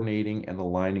coordinating and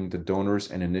aligning the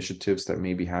donors and initiatives that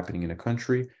may be happening in a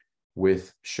country,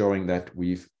 with showing that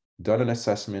we've done an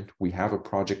assessment, we have a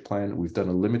project plan, we've done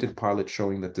a limited pilot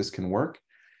showing that this can work.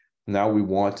 Now we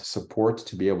want support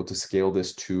to be able to scale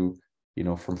this to,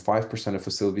 from 5% of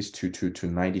facilities to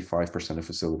 95% of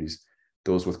facilities,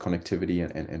 those with connectivity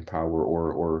and power,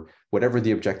 or whatever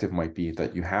the objective might be,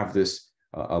 that you have this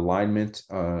alignment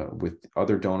with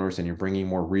other donors, and you're bringing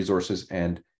more resources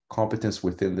and competence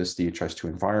within this DHIS2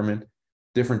 environment.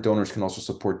 Different donors can also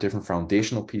support different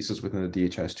foundational pieces within the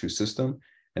DHIS2 system,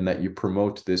 and that you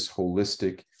promote this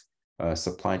holistic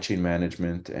supply chain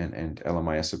management and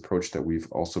LMIS approach that we've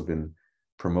also been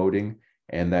promoting,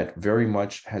 and that very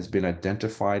much has been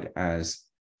identified as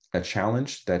a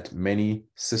challenge, that many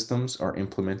systems are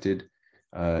implemented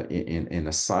in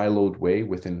a siloed way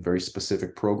within very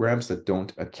specific programs that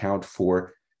don't account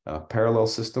for parallel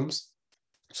systems.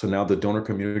 So now the donor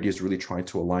community is really trying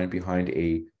to align behind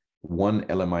a one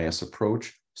LMIS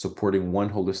approach, supporting one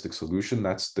holistic solution.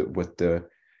 That's what the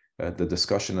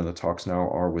discussion and the talks now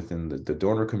are within the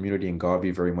donor community, and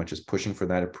Gavi very much is pushing for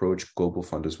that approach, Global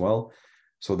Fund as well.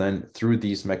 So then through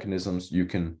these mechanisms, you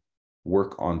can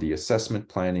work on the assessment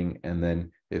planning, and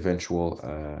then eventual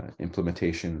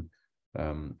implementation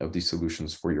of these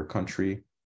solutions for your country,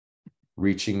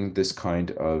 reaching this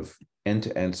kind of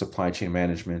end-to-end supply chain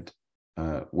management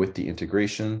with the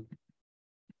integration,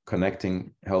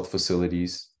 connecting health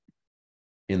facilities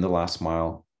in the last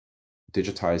mile,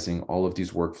 digitizing all of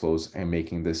these workflows and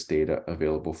making this data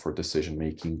available for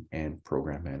decision-making and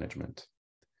program management.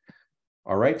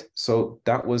 All right, so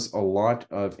that was a lot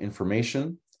of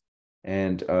information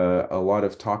and a lot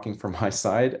of talking from my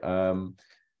side.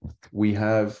 We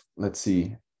have, let's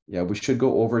see, yeah, we should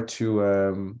go over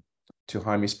to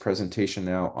Jaime's presentation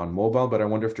now on mobile, but I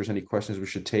wonder if there's any questions we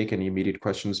should take, any immediate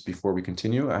questions before we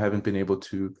continue. I haven't been able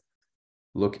to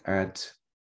look at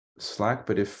Slack,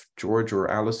 but if George or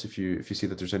Alice, if you see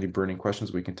that there's any burning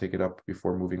questions, we can take it up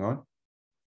before moving on.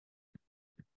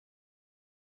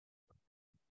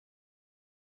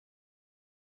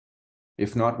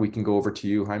 If not, we can go over to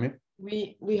you, Jaime.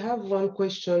 We have one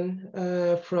question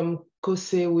from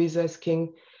Kose, who is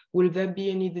asking, will there be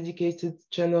any dedicated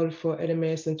channel for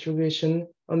LMIS integration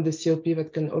on the COP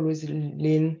that can always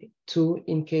lean to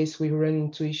in case we run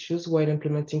into issues while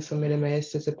implementing some LMIS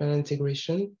setup and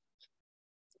integration?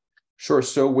 Sure.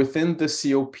 So within the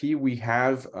COP, we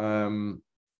have,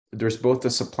 there's both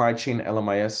the supply chain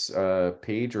LMIS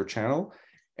page or channel,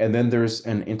 and then there's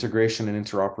an integration and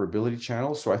interoperability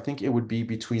channel. So I think it would be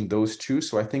between those two.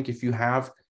 So I think if you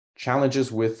have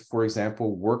challenges with, for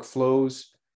example, workflows,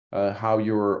 how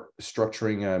you're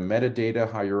structuring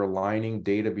metadata, how you're aligning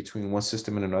data between one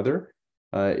system and another,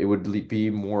 it would be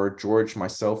more George,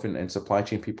 myself, and supply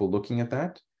chain people looking at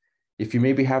that. If you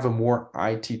maybe have a more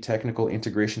IT technical,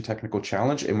 integration technical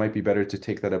challenge, it might be better to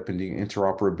take that up in the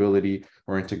interoperability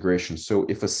or integration. So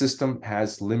if a system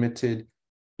has limited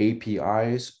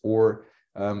APIs, or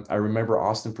I remember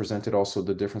Austin presented also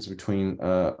the difference between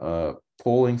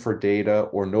polling for data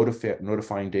or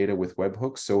notifying data with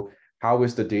webhooks. So how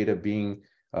is the data being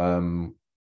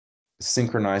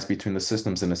synchronized between the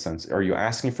systems in a sense? Are you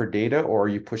asking for data, or are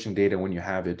you pushing data when you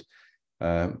have it?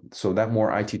 So that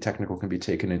more IT technical can be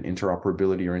taken in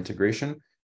interoperability or integration.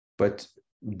 But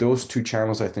those two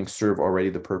channels, I think, serve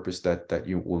already the purpose that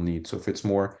you will need. So if it's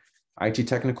more IT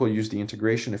technical, use the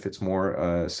integration. If it's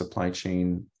more supply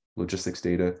chain logistics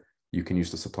data, you can use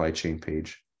the supply chain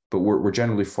page. But we're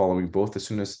generally following both. As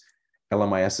soon as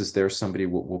LMIS is there, somebody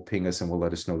will ping us and will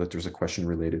let us know that there's a question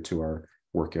related to our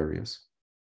work areas.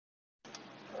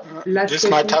 Last this question.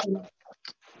 might have.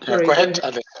 Sorry, go ahead,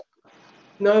 Alex.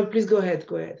 No, please go ahead.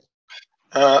 Go ahead.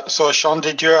 So Sean,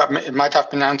 it might have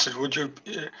been answered. Would you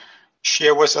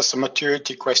share with us a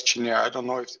maturity questionnaire? I don't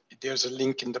know if there's a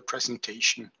link in the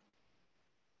presentation.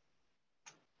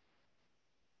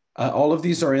 All of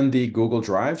these are in the Google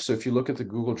Drive. So if you look at the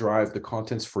Google Drive, the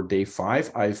contents for day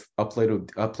 5, I've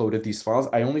uploaded these files.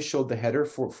 I only showed the header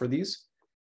for these,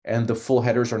 and the full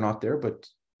headers are not there, but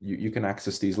you can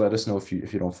access these. Let us know if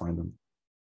you don't find them.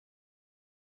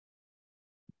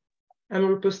 I'm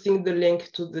reposting the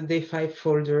link to the day 5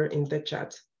 folder in the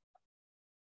chat.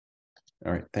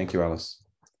 All right, thank you, Alice.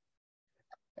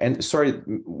 And sorry,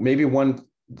 maybe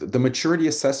the maturity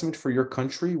assessment for your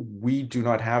country, we do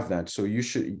not have that. So you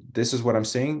should, this is what I'm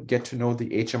saying, get to know the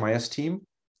HMIS team,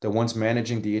 the ones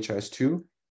managing DHIS2.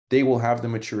 They will have the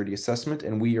maturity assessment,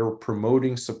 and we are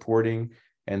promoting, supporting,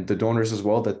 and the donors as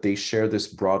well, that they share this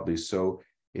broadly. So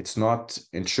it's not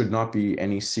and should not be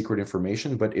any secret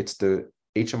information, but it's the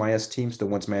HMIS teams, the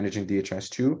ones managing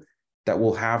DHIS2, that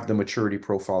will have the maturity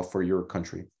profile for your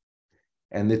country.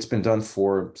 And it's been done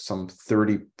for some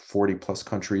 30, 40 plus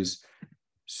countries.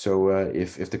 So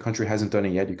if the country hasn't done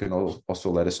it yet, you can also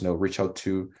let us know. Reach out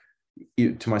to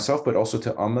myself, but also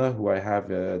to Amma, who I have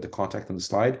the contact on the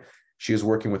slide. She is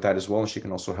working with that as well, and she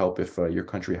can also help if your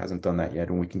country hasn't done that yet,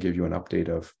 and we can give you an update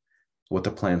of what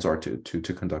the plans are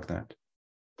to conduct that.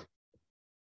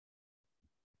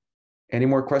 Any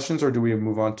more questions, or do we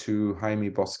move on to Jaime,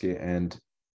 Bosque, and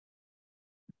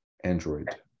Android?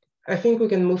 I think we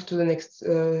can move to the next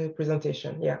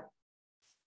presentation. Yeah.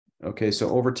 Okay, so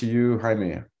over to you,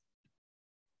 Jaime.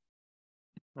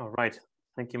 All right.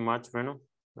 Thank you much, Bruno.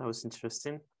 That was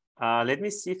interesting. Let me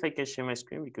see if I can share my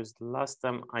screen, because the last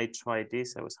time I tried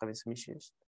this, I was having some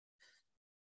issues.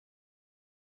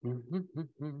 Do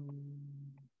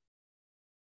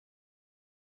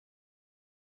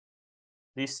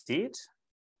you see it?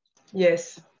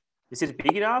 Yes. Is it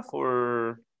big enough,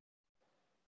 or?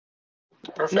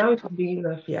 Perfect. Now it's big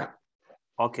enough, yeah.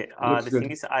 Okay. The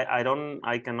thing is,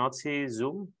 I cannot see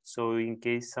Zoom. So in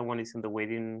case someone is in the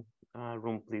waiting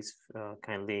room, please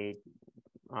kindly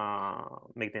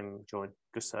make them join,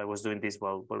 because I was doing this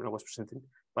while I was presenting,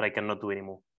 but I cannot do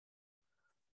anymore.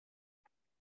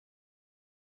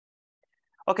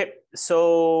 Okay,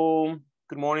 so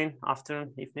good morning,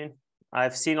 afternoon, evening.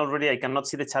 I've seen already, I cannot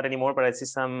see the chat anymore, but I see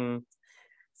some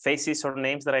faces or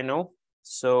names that I know.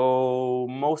 So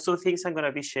most of the things I'm going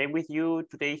to be sharing with you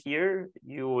today here,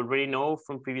 you already know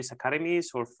from previous academies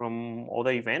or from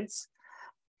other events.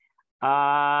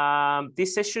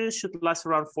 This session should last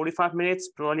around 45 minutes,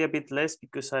 probably a bit less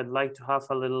because I'd like to have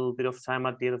a little bit of time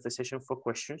at the end of the session for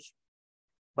questions.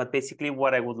 But basically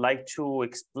what I would like to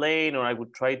explain, or I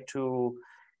would try to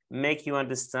make you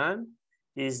understand,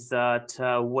 is that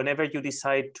whenever you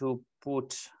decide to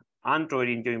put Android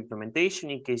in your implementation,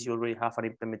 in case you already have an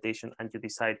implementation and you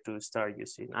decide to start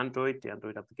using Android, the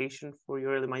Android application for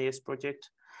your LMIS project,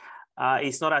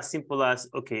 it's not as simple as,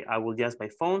 okay, I will just buy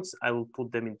phones, I will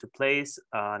put them into place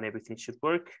and everything should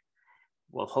work.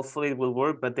 Well, hopefully it will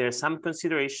work, but there are some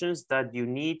considerations that you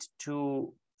need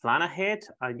to plan ahead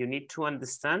and you need to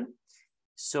understand.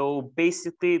 So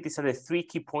basically, these are the 3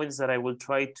 key points that I will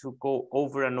try to go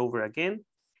over and over again.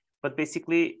 But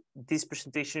basically, this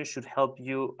presentation should help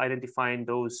you identifying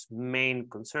those main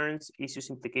concerns, issues,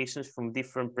 implications from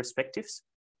different perspectives.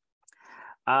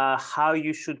 How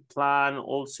you should plan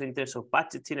also in terms of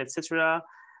budgeting, etc.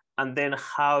 And then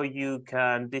how you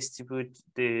can distribute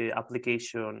the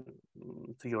application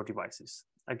to your devices.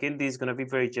 Again, this is going to be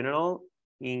very general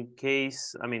in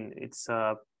case, I mean, it's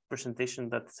a presentation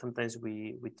that sometimes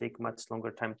we take much longer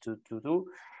time to do.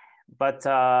 But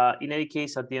in any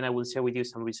case, at the end, I will share with you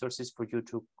some resources for you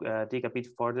to dig a bit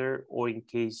further, or in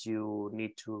case you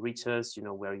need to reach us, you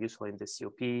know, we are usually in the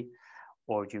COP,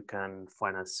 or you can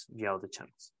find us via other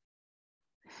channels.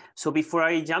 So before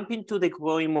I jump into the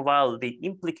Going Mobile, the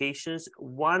implications,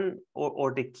 one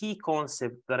or the key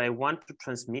concept that I want to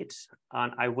transmit,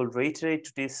 and I will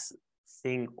reiterate this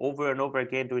thing over and over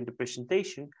again during the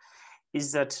presentation,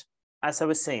 is that, as I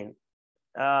was saying,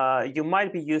 you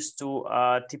might be used to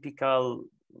a typical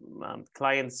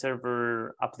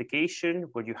client-server application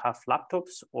where you have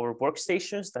laptops or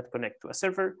workstations that connect to a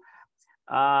server,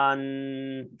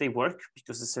 and they work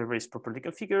because the server is properly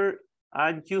configured.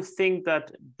 And you think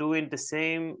that doing the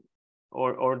same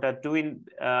or that doing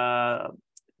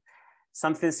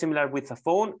something similar with a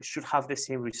phone should have the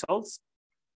same results.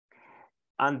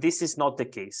 And this is not the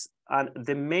case. And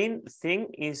the main thing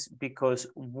is because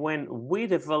when we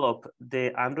developed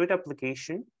the Android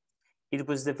application, it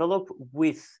was developed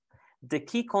with the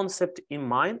key concept in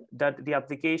mind that the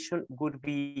application would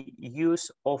be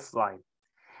used offline.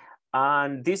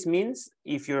 And this means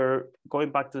if you're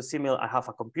going back to the simile, I have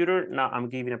a computer, now I'm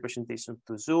giving a presentation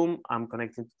to Zoom, I'm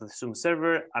connecting to the Zoom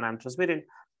server and I'm transmitting.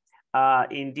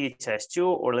 In DHIS2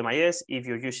 or LMIS, if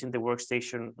you're using the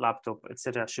workstation, laptop,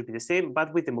 etc., should be the same.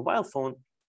 But with the mobile phone,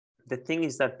 the thing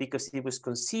is that because it was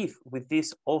conceived with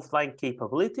these offline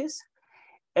capabilities,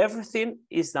 everything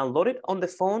is downloaded on the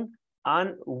phone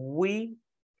and we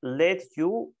let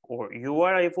you, or you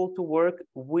are able to work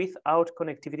without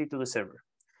connectivity to the server.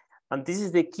 And this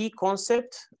is the key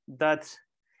concept that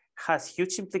has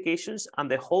huge implications, and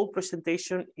the whole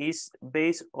presentation is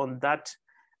based on that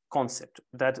concept,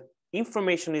 that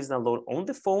information is downloaded on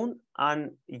the phone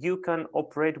and you can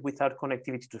operate without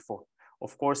connectivity to the phone.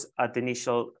 Of course, at the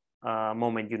initial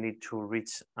moment, you need to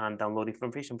reach and download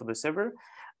information from the server.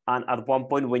 And at one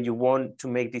point, when you want to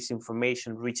make this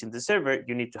information reach in the server,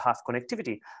 you need to have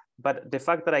connectivity. But the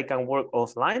fact that I can work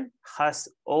offline has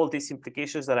all these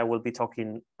implications that I will be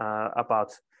talking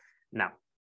about now.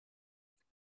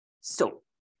 So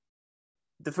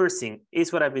the first thing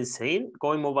is what I've been saying.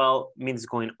 Going mobile means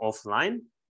going offline.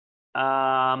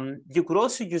 You could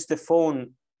also use the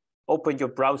phone, open your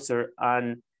browser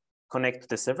and connect to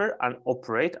the server and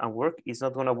operate and work. It's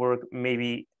not going to work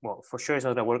maybe, well, for sure it's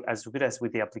not going to work as good as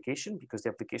with the application because the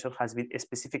application has been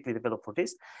specifically developed for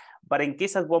this. But in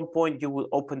case at one point you will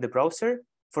open the browser,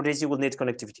 for this you will need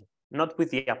connectivity, not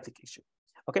with the application.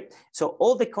 Okay, so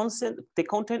all the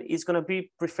content is going to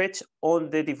be prefetched on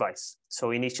the device.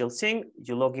 So initial thing,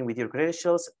 you log in with your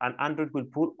credentials and Android will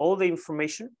pull all the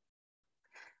information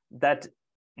that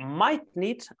might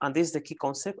need, and this is the key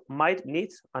concept, might need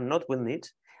and not will need,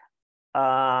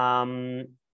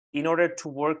 in order to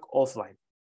work offline.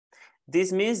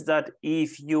 This means that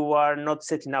if you are not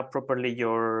setting up properly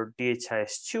your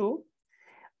DHIS2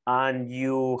 and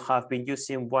you have been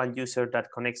using one user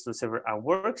that connects to the server and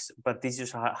works, but this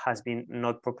user has been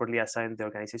not properly assigned the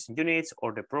organization units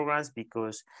or the programs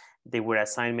because they were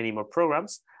assigned many more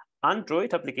programs,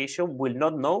 Android application will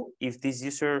not know if this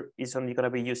user is only going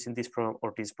to be using this program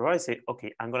or this program. Say,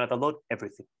 okay, I'm going to download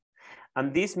everything.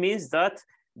 And this means that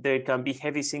there can be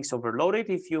heavy things overloaded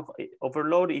if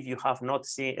you have not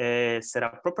set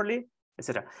up properly,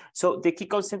 etc. So the key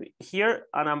concept here,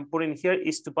 and I'm putting here,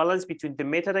 is to balance between the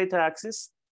metadata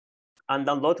access and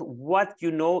download what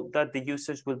you know that the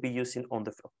users will be using on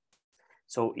the flow.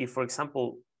 So if, for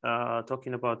example,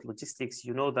 talking about logistics,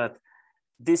 you know that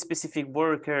this specific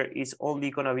worker is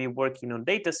only going to be working on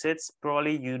data sets,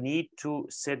 probably you need to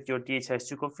set your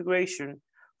DHIS2 configuration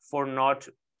for not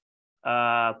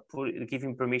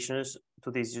giving permissions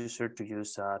to this user to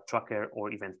use tracker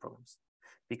or event programs.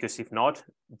 Because if not,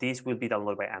 this will be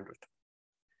downloaded by Android.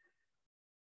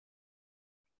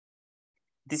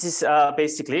 This is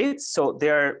basically it. So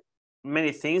there are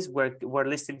many things we're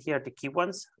listing here, the key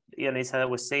ones. And as I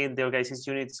was saying, the organization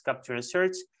units capture and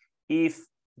search. If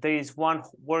there is one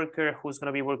worker who's going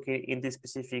to be working in this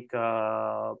specific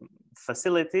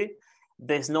facility,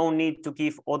 there's no need to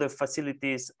give other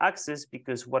facilities access,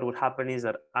 because what would happen is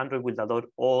that Android will download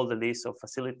all the list of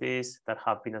facilities that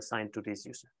have been assigned to this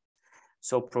user.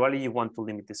 So probably you want to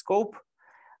limit the scope.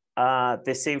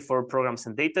 The same for programs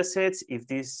and data sets. If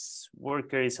this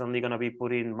worker is only going to be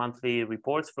putting monthly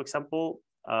reports, for example,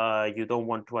 you don't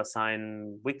want to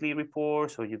assign weekly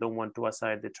reports, or you don't want to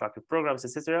assign the tracker programs,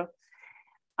 etc.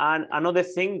 And another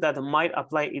thing that might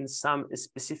apply in some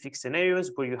specific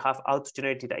scenarios where you have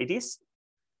auto-generated IDs,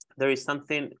 there is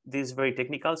something, this is very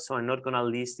technical, so I'm not going to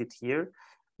list it here.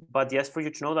 But just for you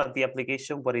to know that the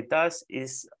application, what it does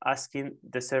is asking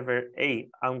the server, hey,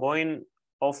 I'm going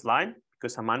offline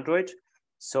because I'm Android,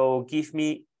 so give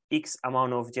me X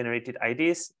amount of generated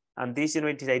IDs, and these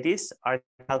generated IDs are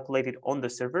calculated on the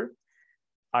server,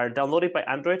 are downloaded by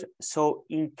Android. So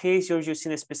in case you're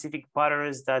using specific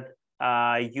patterns that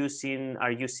are using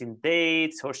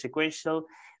dates or sequential,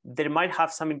 there might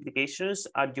have some implications,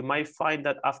 and you might find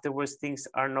that afterwards things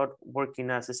are not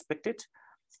working as expected.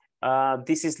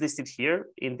 This is listed here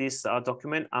in this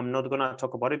document. I'm not going to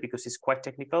talk about it because it's quite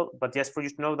technical, but just for you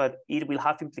to know that it will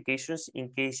have implications in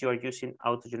case you are using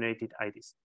auto-generated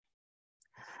IDs.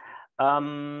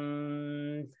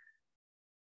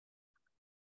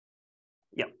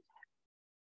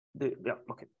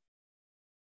 Okay.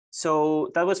 So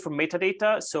that was for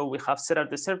metadata. So we have set up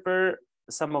the server.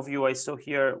 Some of you I saw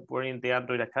here were in the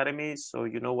Android Academy, so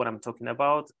you know what I'm talking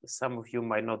about. Some of you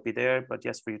might not be there, but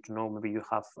just for you to know, maybe you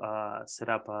have set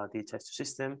up a DHIS2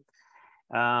 system.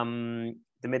 The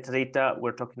metadata,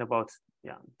 we're talking about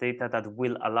data that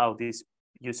will allow these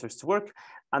users to work.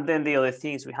 And then the other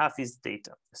things we have is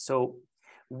data. So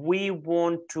we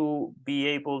want to be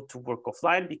able to work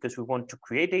offline because we want to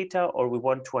create data or we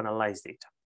want to analyze data.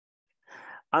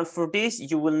 And for this,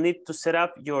 you will need to set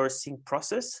up your sync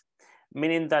process,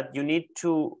 meaning that you need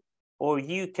to, or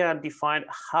you can define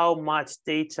how much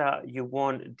data you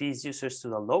want these users to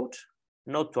download,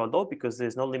 not to download because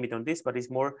there's no limit on this, but it's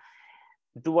more,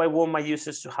 do I want my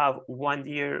users to have 1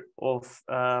 year of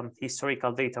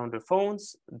historical data on their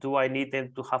phones? Do I need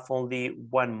them to have only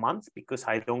 1 month because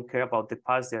I don't care about the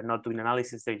past, they're not doing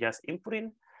analysis, they're just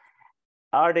inputting?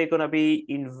 Are they going to be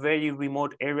in very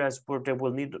remote areas where there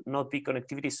will not be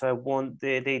connectivity? So I want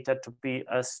the data to be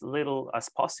as little as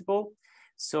possible.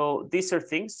 So these are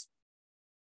things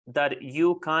that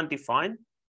you can define.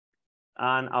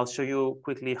 And I'll show you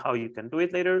quickly how you can do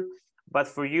it later. But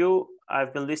for you,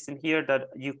 I've been listing here that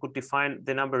you could define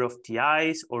the number of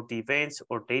TIs or the events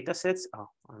or data sets. Oh,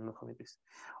 I don't know how it is.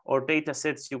 Or data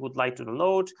sets you would like to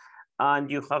download.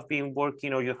 And you have been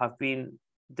working or you have been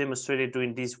demonstrated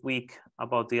during this week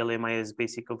about the LMIS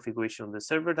basic configuration on the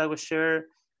server that was shared.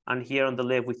 And here on the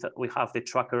left, we have the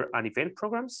tracker and event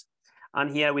programs.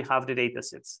 And here we have the data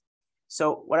sets.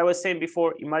 So what I was saying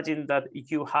before, imagine that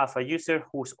you have a user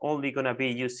who's only going to be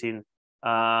using,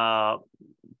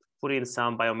 putting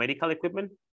some biomedical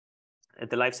equipment,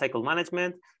 the lifecycle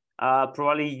management.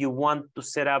 Probably you want to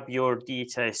set up your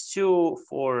DHIS2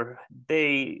 for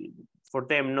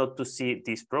them not to see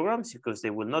these programs because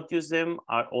they will not use them,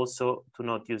 are also to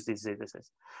not use these datasets.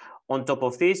 On top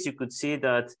of this, you could see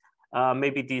that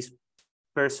maybe this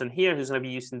person here who's going to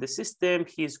be using the system,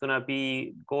 he's going to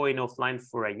be going offline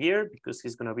for a year because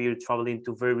he's going to be traveling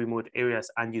to very remote areas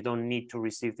and you don't need to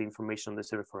receive the information on the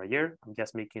server for a year. I'm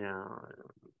just making a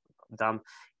dumb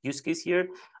use case here,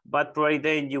 but probably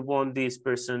then you want this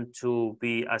person to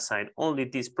be assigned only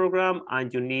this program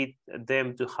and you need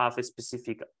them to have a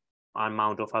specific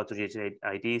amount of auto-generated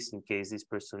IDs in case this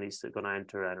person is going to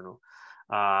enter, I don't know,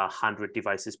 100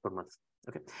 devices per month.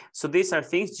 Okay, so these are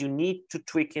things you need to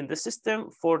tweak in the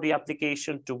system for the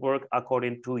application to work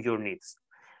according to your needs.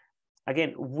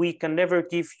 Again, we can never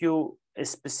give you a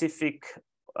specific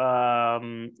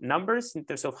numbers in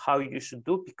terms of how you should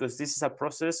do, because this is a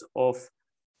process of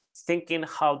thinking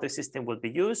how the system will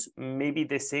be used. Maybe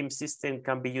the same system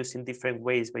can be used in different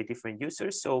ways by different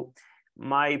users. So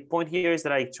My point here is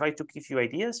that I try to give you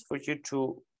ideas for you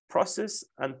to process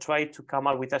and try to come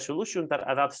up with a solution that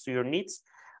adapts to your needs.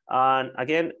 And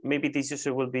again, maybe this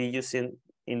user will be using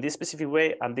in this specific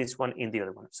way and this one in the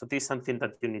other one. So this is something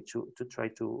that you need to try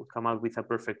to come up with a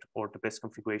perfect or the best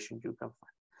configuration you can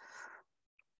find.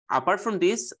 Apart from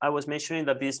this, I was mentioning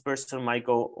that this person might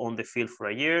go on the field for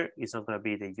a year. It's not going to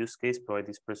be the use case. Probably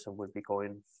this person will be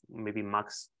going maybe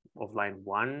max offline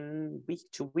 1 week,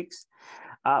 2 weeks.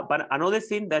 But another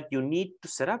thing that you need to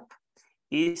set up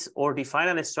is or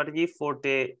define a strategy for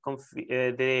the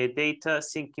data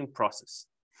syncing process.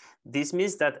 This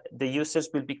means that the users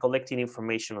will be collecting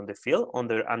information on the field on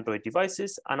their Android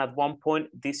devices. And at one point,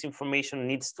 this information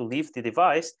needs to leave the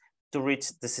device to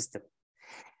reach the system.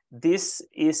 This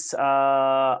is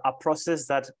a process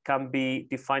that can be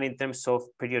defined in terms of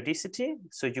periodicity.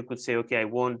 So you could say, okay, I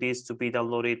want this to be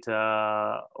downloaded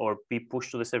or be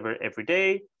pushed to the server every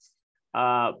day.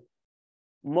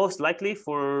 Most likely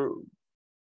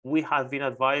we have been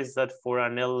advised that for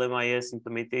an LMIS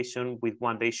implementation with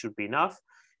 1 day should be enough.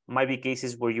 Might be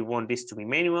cases where you want this to be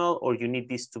manual or you need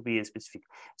this to be specific.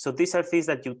 So these are things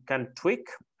that you can tweak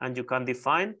and you can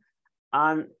define.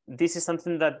 And this is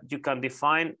something that you can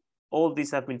define. All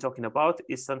this I've been talking about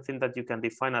is something that you can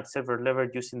define at server level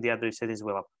using the Android settings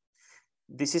web app.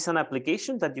 This is an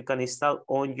application that you can install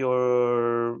on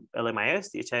your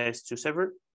LMIS, DHIS2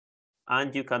 server,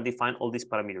 and you can define all these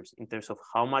parameters in terms of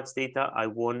how much data I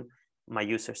want my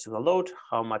users to download,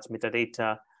 how much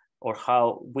metadata or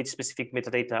which specific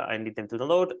metadata I need them to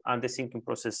download, and the syncing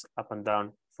process up and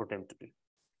down for them to do.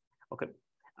 Okay.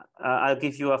 I'll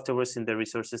give you afterwards in the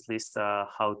resources list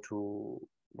how to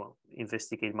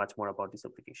investigate much more about this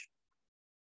application.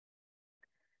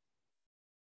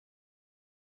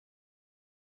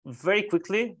 Very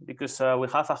quickly, because we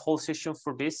have a whole session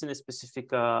for this in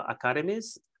specific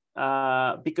academies,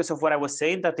 because of what I was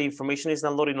saying, that the information is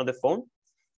downloading on the phone.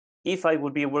 If I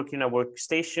would be working a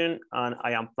workstation and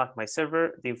I unplug my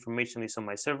server, the information is on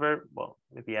my server. Well,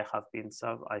 maybe I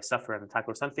suffer an attack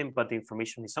or something, but the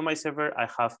information is on my server. I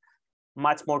have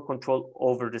much more control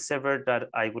over the server that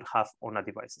I would have on a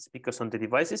devices, because on the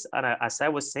devices, and as I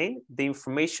was saying, the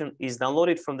information is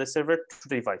downloaded from the server to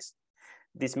the device.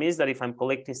 This means that if I'm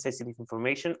collecting sensitive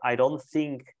information, I don't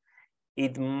think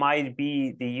it might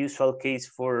be the usual case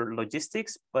for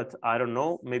logistics, but I don't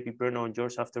know, maybe Bruno and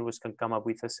George afterwards can come up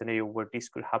with a scenario where this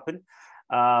could happen.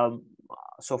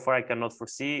 So far, I cannot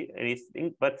foresee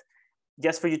anything, but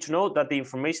just for you to know that the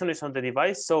information is on the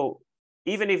device. So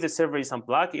even if the server is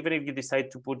unplugged, even if you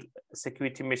decide to put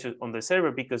security measures on the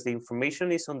server, because the information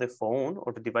is on the phone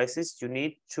or the devices, you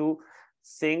need to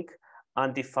think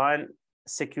and define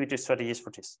security strategies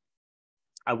for this.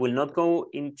 I will not go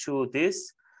into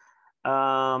this, but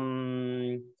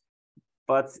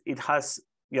it has,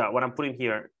 what I'm putting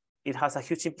here, it has a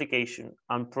huge implication,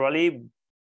 and probably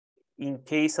in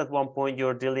case at one point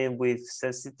you're dealing with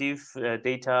sensitive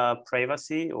data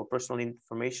privacy or personal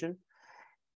information,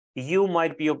 you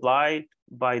might be obliged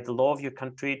by the law of your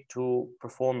country to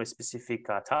perform a specific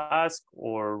task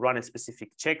or run a specific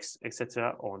checks,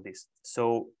 etc. on this.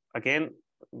 So again,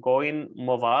 going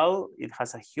mobile, it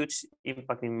has a huge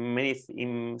impact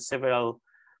in several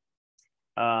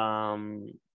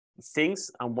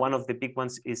things, and one of the big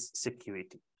ones is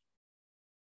security.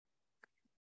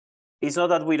 It's not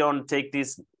that we don't take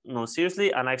this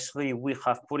seriously, and actually we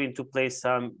have put into place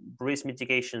some risk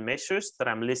mitigation measures that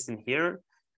I'm listing here.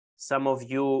 Some of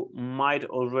you might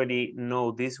already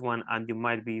know this one, and you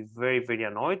might be very, very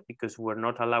annoyed because we're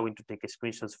not allowing to take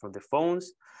screenshots from the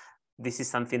phones. This is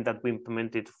something that we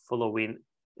implemented following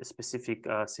specific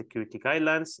security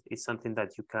guidelines. It's something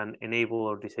that you can enable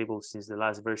or disable since the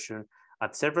last version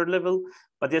at server level.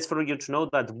 But just for you to know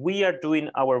that we are doing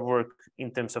our work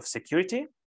in terms of security,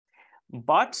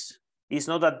 but it's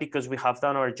not that because we have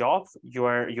done our job,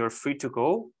 you're free to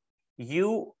go.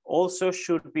 You also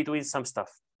should be doing some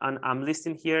stuff. And I'm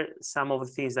listing here some of the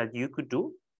things that you could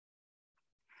do.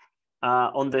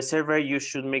 On the server, you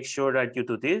should make sure that you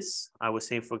do this. I was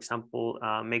saying, for example,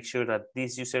 make sure that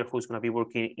this user who's going to be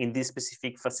working in this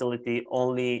specific facility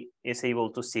only is able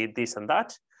to see this and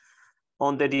that.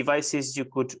 On the devices, you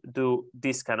could do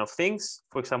these kind of things.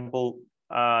 For example,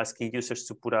 asking users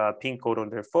to put a PIN code on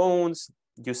their phones,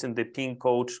 using the PIN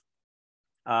code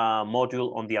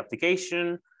module on the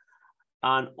application.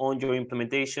 And on your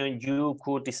implementation, you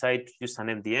could decide to use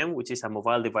an MDM, which is a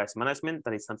mobile device management.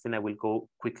 That is something I will go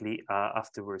quickly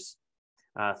afterwards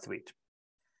through it.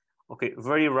 Okay,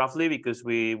 very roughly, because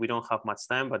we don't have much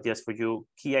time, but just for you,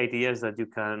 key ideas that you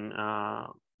can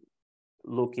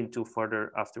look into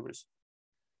further afterwards.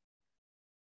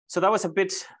 So that was a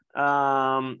bit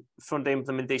from the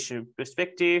implementation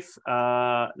perspective.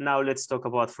 Now let's talk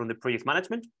about from the project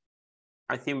management.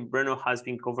 I think Bruno has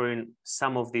been covering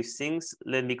some of these things.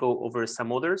 Let me go over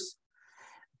some others.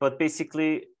 But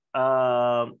basically,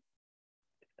 well,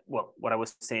 what I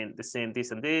was saying, the same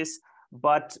this and this,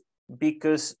 but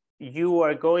because you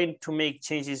are going to make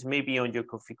changes maybe on your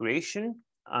configuration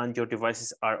and your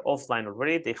devices are offline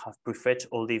already, they have prefetched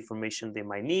all the information they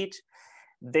might need.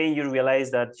 Then you realize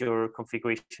that your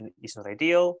configuration is not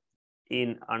ideal.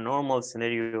 In a normal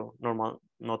scenario,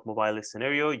 not mobile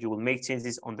scenario, you will make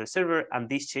changes on the server and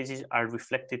these changes are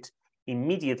reflected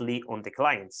immediately on the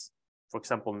clients. For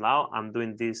example, now I'm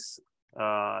doing this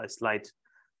slide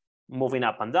moving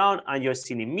up and down and you're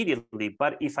seeing immediately,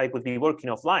 but if I would be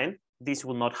working offline, this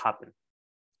will not happen.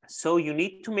 So you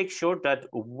need to make sure that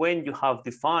when you have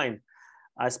defined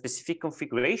a specific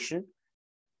configuration,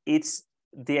 it's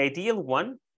the ideal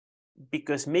one,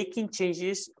 because making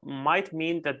changes might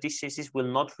mean that these changes will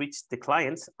not reach the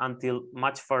clients until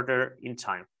much further in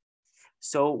time.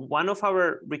 So one of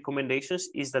our recommendations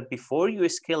is that before you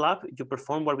scale up, you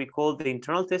perform what we call the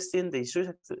internal testing, the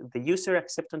user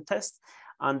acceptance test,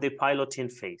 and the piloting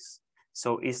phase.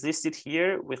 So it's listed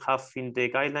here. We have in the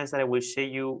guidelines that I will share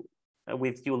you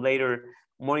with you later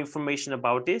more information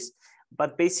about this.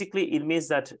 But basically, it means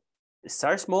that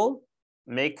start small,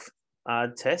 make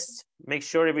tests, make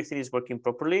sure everything is working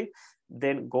properly,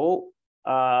 then go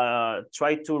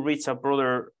try to reach a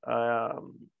broader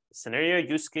scenario,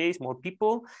 use case, more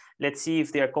people. Let's see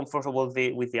if they are comfortable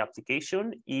with the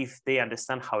application, if they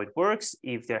understand how it works,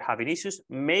 if they're having issues,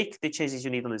 make the changes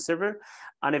you need on the server,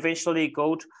 and eventually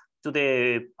go to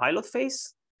the pilot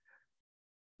phase.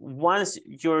 Once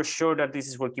you're sure that this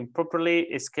is working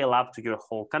properly, scale up to your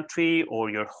whole country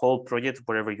or your whole project,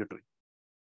 whatever you're doing.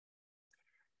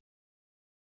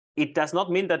 It does not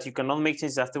mean that you cannot make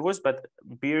changes afterwards, but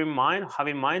have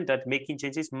in mind that making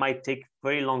changes might take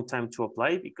very long time to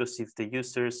apply, because if the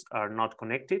users are not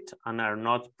connected and are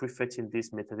not prefetching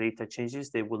these metadata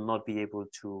changes, they will not be able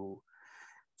to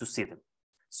see them.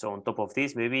 So on top of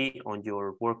this, maybe on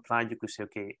your work plan, you could say,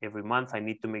 okay, every month I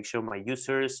need to make sure my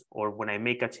users, or when I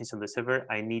make a change on the server,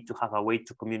 I need to have a way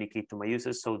to communicate to my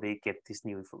users so they get this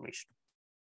new information.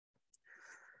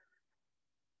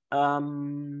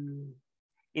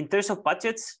 In terms of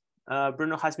budgets,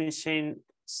 Bruno has been sharing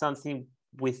something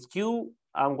with you.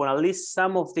 I'm going to list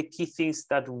some of the key things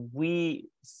that we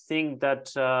think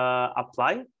that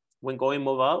apply when going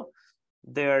mobile.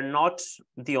 They're not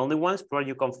the only ones, probably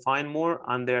you can find more,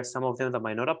 and there are some of them that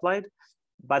might not apply.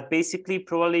 But basically,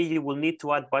 probably you will need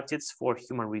to add budgets for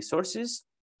human resources,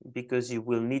 because you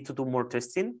will need to do more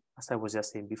testing, as I was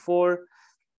just saying before.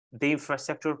 The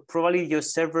infrastructure, probably your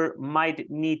server might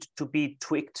need to be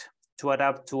tweaked to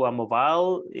adapt to a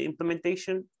mobile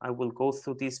implementation. I will go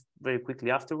through this very quickly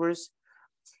afterwards.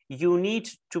 You need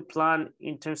to plan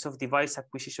in terms of device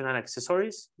acquisition and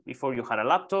accessories. Before you had a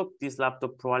laptop, this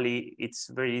laptop probably it's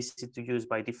very easy to use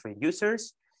by different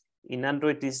users. In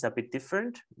Android, this is a bit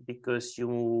different, because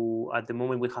at the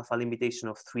moment we have a limitation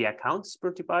of 3 accounts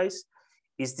per device.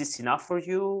 Is this enough for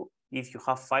you? If you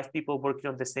have 5 people working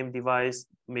on the same device,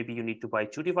 maybe you need to buy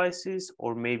 2 devices,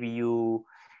 or maybe you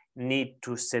need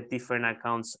to set different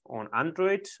accounts on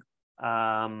Android.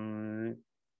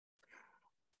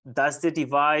 Does the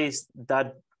device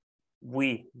that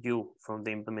you from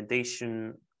the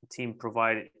implementation team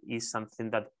provide is something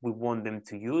that we want them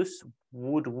to use?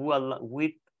 Would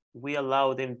we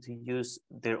allow them to use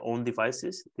their own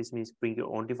devices? This means bring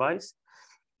your own device.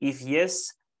 If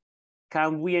yes,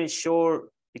 can we ensure,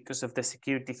 because of the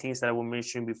security things that I was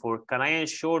mentioning before, can I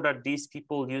ensure that these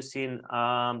people using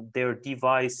their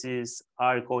devices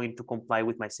are going to comply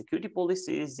with my security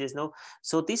policies? Yes, no.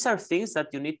 So these are things that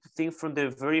you need to think from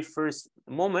the very first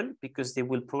moment, because they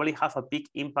will probably have a big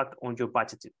impact on your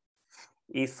budgeting.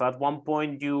 If at one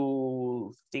point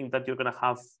you think that you're going to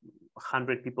have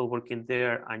 100 people working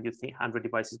there and you think 100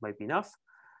 devices might be enough,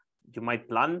 you might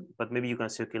plan, but maybe you can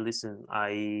say, okay, listen,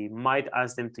 I might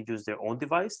ask them to use their own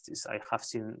device. I have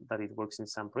seen that it works in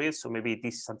some projects. So maybe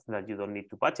this is something that you don't need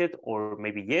to budget, or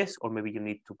maybe yes, or maybe you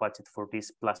need to budget for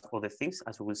this plus other things,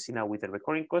 as we will see now with the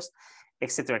recurring cost,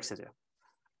 etc., etc.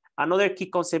 Another key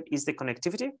concept is the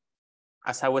connectivity.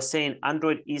 As I was saying,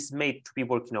 Android is made to be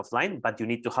working offline, but you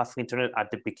need to have internet at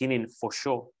the beginning for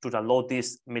sure to download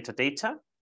this metadata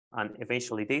and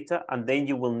eventually data, and then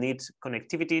you will need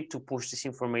connectivity to push this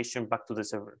information back to the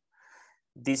server.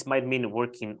 This might mean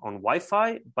working on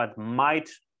Wi-Fi, but might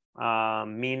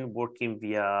mean working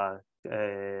via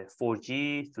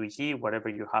 4G, 3G, whatever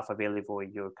you have available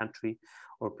in your country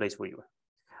or place where you are.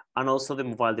 And also the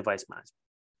mobile device management.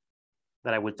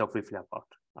 that I will talk briefly about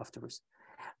afterwards.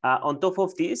 On top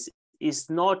of this, it's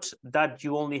not that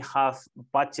you only have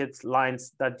budget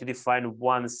lines that you define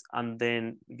once and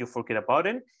then you forget about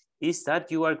it. Is that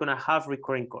you are going to have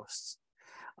recurring costs.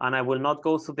 And I will not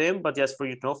go through them, but just for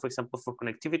you to know, for example, for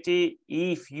connectivity,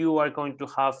 if you are going to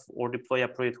have or deploy a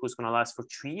project who's going to last for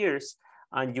 2 years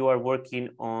and you are working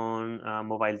on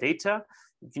mobile data,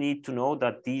 you need to know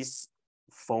that these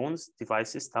phones,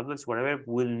 devices, tablets, whatever,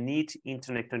 will need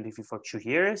internet connectivity for 2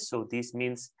 years. So this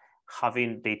means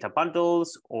having data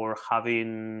bundles or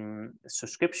having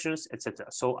subscriptions, etc.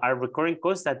 So are recurring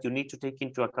costs that you need to take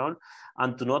into account,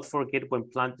 and do not forget when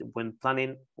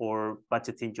planning or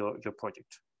budgeting your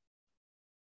project.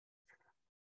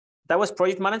 That was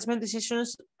project management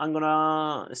decisions. I'm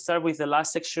gonna start with the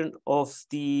last section of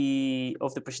the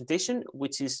presentation,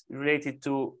 which is related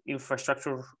to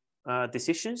infrastructure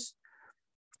decisions.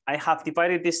 I have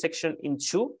divided this section in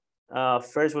two.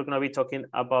 First, we're going to be talking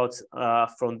about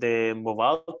from the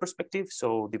mobile perspective,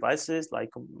 so devices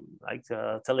like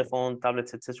telephone,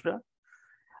 tablets, etc.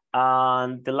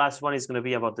 And the last one is going to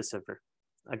be about the server.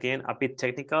 Again, a bit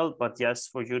technical, but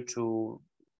just for you to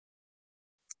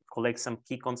collect some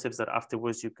key concepts that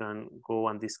afterwards you can go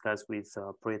and discuss with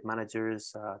project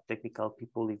managers, technical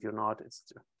people if you're not,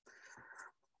 etc.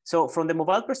 So from the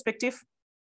mobile perspective,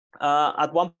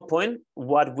 at one point,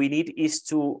 what we need is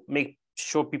to make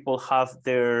sure people have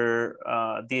their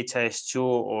DHIS2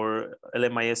 or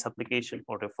LMIS application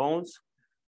for their phones.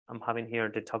 I'm having here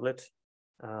the tablet.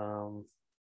 I'll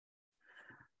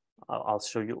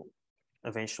show you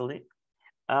eventually.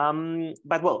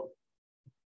 But well,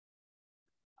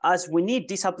 as we need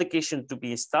this application to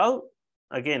be installed,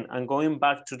 again, I'm going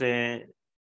back to the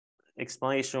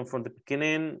explanation from the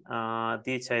beginning.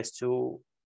 DHIS2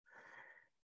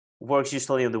 works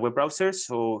usually on the web browser.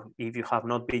 So if you have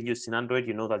not been using Android,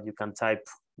 you know that you can type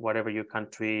whatever your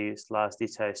country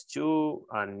 /DHIS2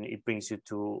 and it brings you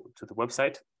to the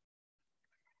website.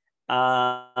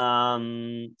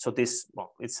 So this,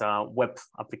 well, it's a web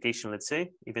application, let's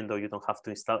say, even though you don't have to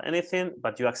install anything,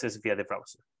 but you access via the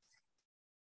browser.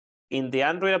 In the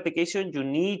Android application, you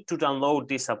need to download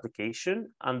this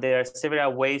application, and there are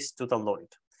several ways to download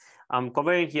it. I'm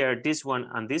covering here this one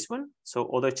and this one, so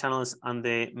other channels and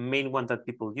the main one that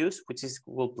people use, which is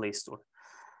Google Play Store.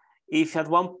 If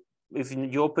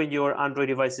you open your Android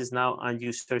devices now and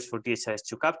you search for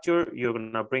DHIS2 capture, you're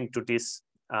gonna bring to this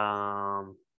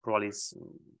probably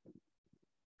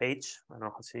page, I don't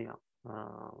know how to say,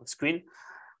 screen,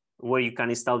 where you can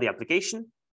install the application.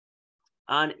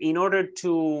 And in order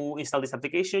to install this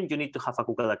application, you need to have a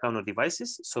Google account on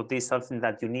devices. So this is something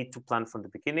that you need to plan from the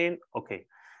beginning. Okay,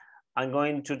 I'm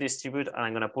going to distribute, and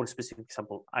I'm going to put a specific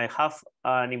example. I have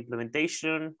an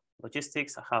implementation,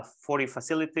 logistics, I have 40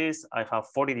 facilities, I have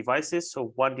 40 devices,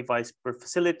 so one device per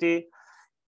facility.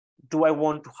 Do I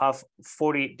want to have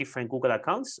 40 different Google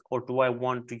accounts, or do I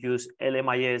want to use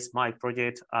LMIS, my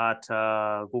project at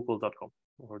google.com,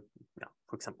 or yeah,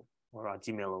 for example, or a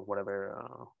Gmail or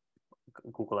whatever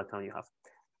Google account you have?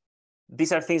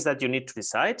 These are things that you need to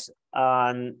decide.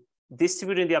 And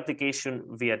distributing the application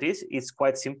via this is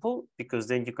quite simple, because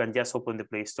then you can just open the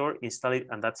Play Store, install it,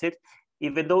 and that's it.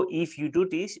 Even though if you do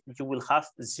this, you will have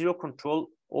zero control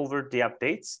over the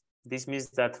updates. This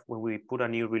means that when we put a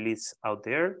new release out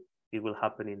there, it will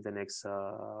happen in the next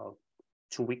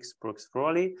 2 weeks,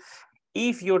 probably.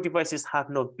 If your devices have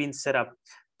not been set up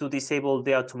to disable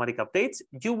the automatic updates,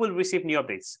 you will receive new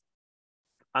updates.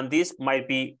 And this might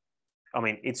be, I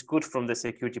mean, it's good from the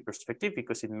security perspective,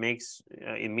 because it means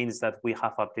that we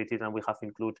have updated and we have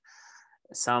included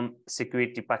some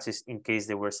security patches in case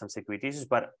there were some security issues,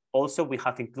 but also we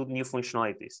have included new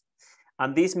functionalities.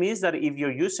 And this means that if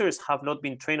your users have not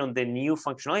been trained on the new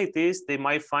functionalities, they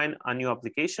might find a new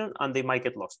application and they might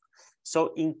get lost.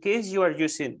 So in case you are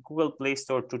using Google Play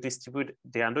Store to distribute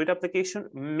the Android application,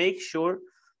 make sure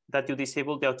that you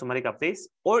disable the automatic updates.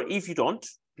 Or if you don't,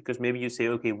 because maybe you say,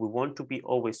 okay, we want to be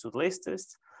always to the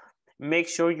latest, make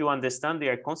sure you understand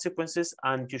there are consequences,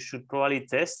 and you should probably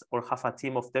test or have a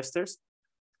team of testers,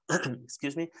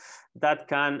 excuse me, that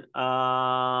can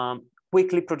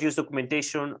quickly produce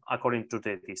documentation according to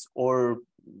this, or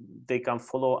they can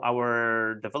follow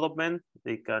our development.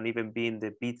 They can even be in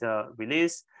the beta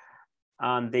release,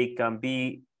 and they can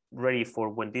be ready for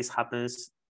when this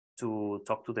happens to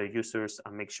talk to their users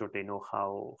and make sure they know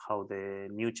how the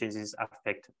new changes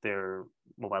affect their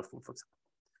mobile phone, for example.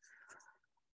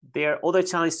 There are other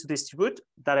channels to distribute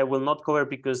that I will not cover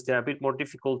because they're a bit more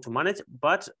difficult to manage,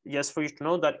 but just for you to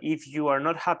know that if you are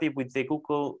not happy with the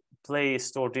Google Play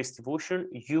Store distribution,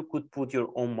 you could put your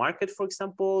own market, for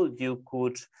example. You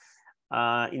could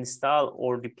install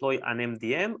or deploy an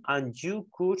MDM, and you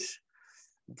could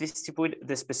distribute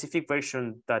the specific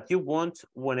version that you want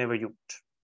whenever you want.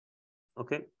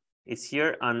 Okay, it's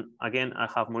here, and again, I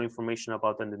have more information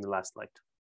about them in the last slide.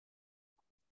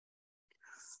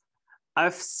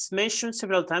 I've mentioned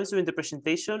several times during the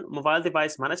presentation mobile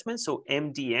device management, so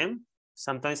MDM.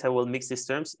 Sometimes I will mix these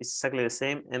terms. It's exactly the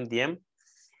same, MDM.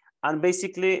 And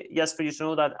basically, just for you to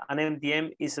know that an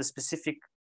MDM is a specific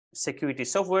security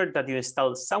software that you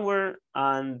install somewhere,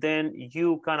 and then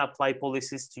you can apply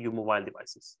policies to your mobile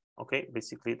devices. Okay,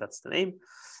 basically that's the name.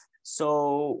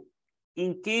 So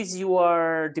in case you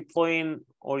are deploying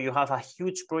or you have a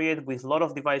huge project with a lot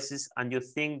of devices and you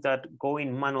think that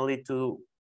going manually to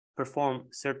perform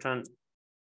certain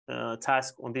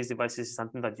tasks on these devices is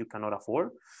something that you cannot afford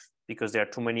because there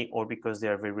are too many or because they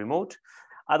are very remote,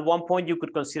 at one point you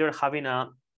could consider having a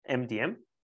MDM,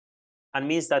 and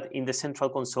means that in the central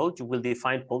console you will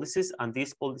define policies, and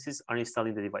these policies are installed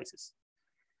in the devices.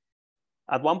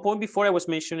 At one point before I was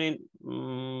mentioning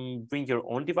bring your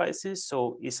own devices,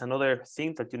 so it's another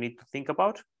thing that you need to think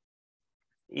about.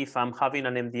 If I'm having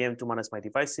an MDM to manage my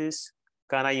devices,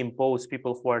 can I impose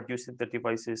people who are using their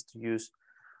devices to use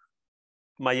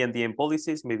my MDM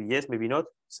policies? Maybe yes, maybe not.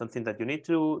 Something that you need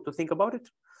to think about it.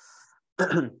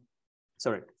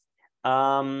 Sorry.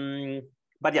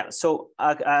 But yeah, so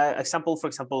example, for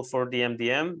example, for the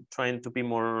MDM, trying to be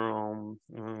more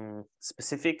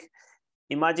specific.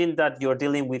 Imagine that you're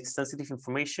dealing with sensitive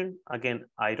information. Again,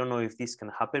 I don't know if this can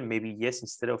happen. Maybe yes,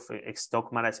 instead of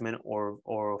stock management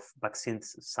or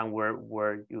vaccines somewhere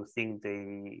where you think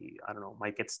they, I don't know,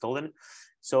 might get stolen.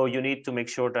 So you need to make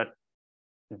sure that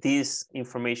this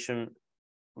information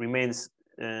remains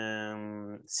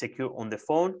secure on the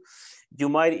phone. You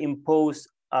might impose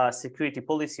a security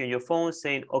policy on your phone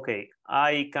saying, okay,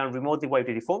 I can remotely wipe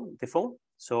the phone.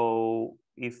 So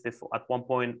if at one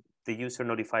point the user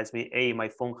notifies me, hey, my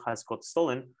phone has got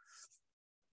stolen,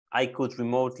 I could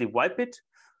remotely wipe it.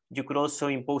 You could also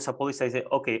impose a policy that say,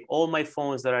 okay, all my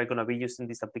phones that are going to be using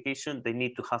this application, they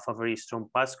need to have a very strong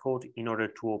passcode in order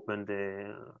to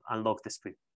unlock the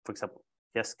screen, for example.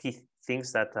 Just key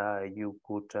things that you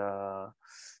could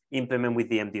implement with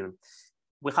the MDM.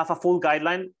 We have a full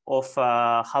guideline of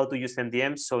how to use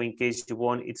MDM. So in case you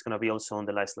want, it's going to be also on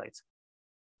the last slides.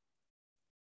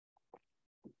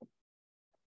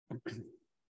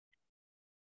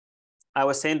 I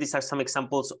was saying these are some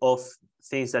examples of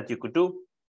things that you could do.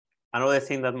 Another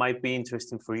thing that might be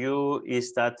interesting for you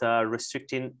is that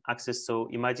restricting access. So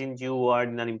imagine you are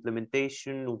in an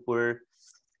implementation where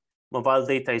mobile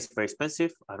data is very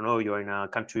expensive. I don't know, you're in a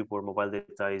country where mobile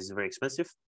data is very expensive.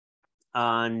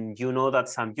 And you know that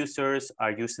some users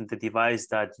are using the device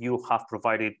that you have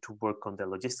provided to work on the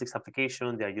logistics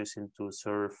application. They are using to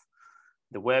serve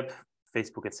the web,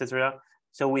 Facebook, etc.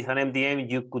 So with an MDM,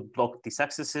 you could block these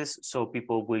accesses so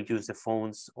people will use the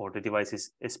phones or the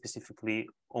devices specifically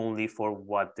only for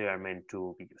what they are meant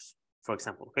to be used, for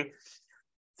example, okay?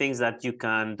 Things that you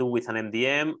can do with an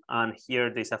MDM, and here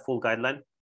there's a full guideline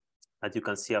that you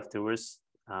can see afterwards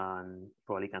and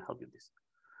probably can help you with this.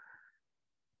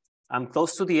 I'm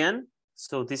close to the end.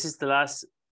 So this is the last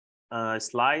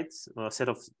slides,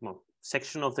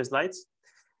 section of the slides.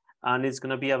 And it's going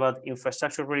to be about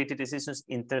infrastructure related decisions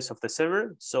in terms of the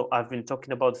server. So I've been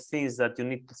talking about things that you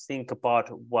need to think about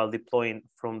while deploying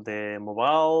from the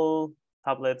mobile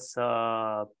tablets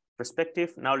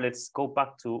perspective. Now let's go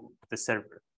back to the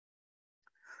server.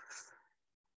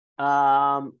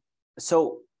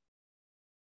 So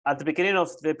at the beginning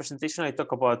of the presentation, I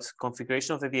talked about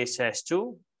configuration of the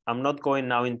DHIS2. I'm not going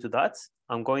now into that.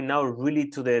 I'm going now really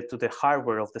to the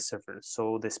hardware of the server.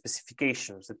 So the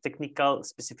specifications, the technical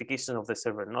specification of the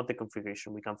server, not the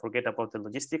configuration. We can forget about the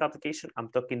logistic application. I'm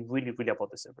talking really about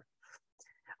the server.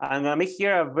 I'm gonna make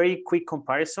here a very quick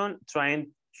comparison,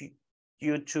 trying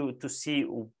you to see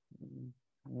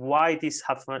why this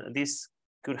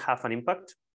could have an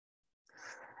impact.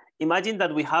 Imagine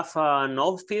that we have an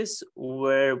office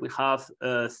where we have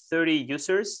 10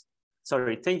 users,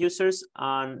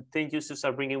 and 10 users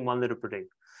are bringing 1 letter per day.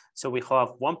 So we have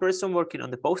one person working on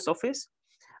the post office,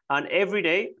 and every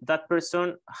day that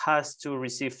person has to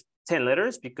receive 10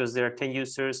 letters because there are 10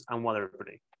 users and 1 letter per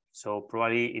day. So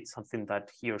probably it's something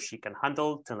that he or she can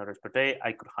handle, 10 letters per day.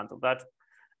 I could handle that,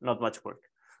 not much work.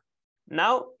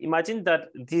 Now imagine that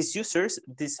these users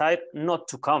decide not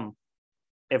to come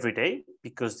every day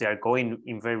because they are going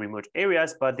in very remote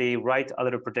areas, but they write a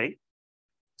letter per day.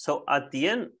 So at the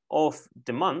end of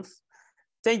the month,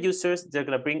 10 users, they're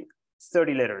going to bring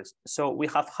 30 letters. So we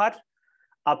have had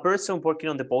a person working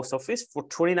on the post office for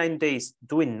 29 days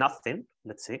doing nothing,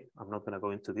 let's say, I'm not going to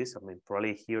go into this. I mean,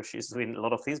 probably he or she is doing a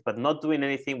lot of things, but not doing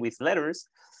anything with letters.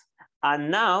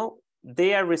 And now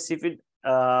they are receiving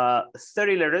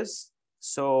 30 letters,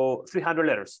 so 300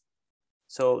 letters.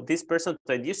 So this person,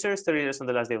 10 users, 30 letters on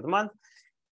the last day of the month,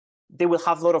 they will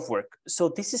have a lot of work. So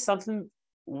this is something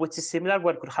which is similar to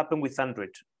what could happen with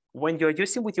Android. When you're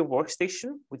using with your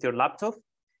workstation, with your laptop,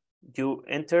 you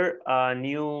enter a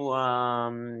new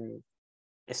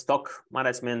stock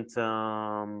management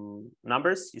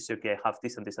numbers. You say, okay, I have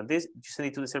this and this and this. You send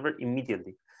it to the server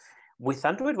immediately. With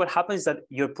Android, what happens is that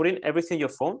you're putting everything in your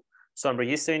phone. So I'm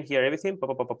registering here everything,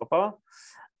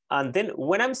 and then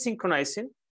when I'm synchronizing,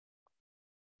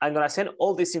 I'm going to send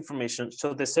all this information.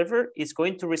 So the server is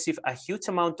going to receive a huge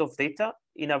amount of data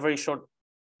in a very short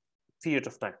period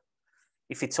of time.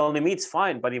 If it's only me, it's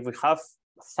fine. But if we have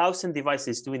 1,000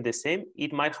 devices doing the same,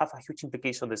 it might have a huge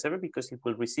implication on the server because it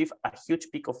will receive a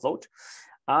huge peak of load,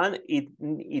 and it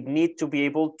needs to be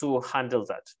able to handle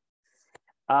that.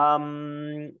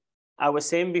 I was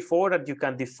saying before that you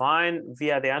can define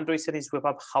via the Android settings web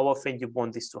app how often you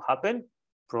want this to happen.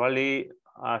 Probably,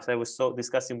 as I was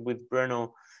discussing with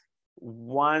Bruno,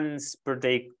 once per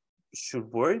day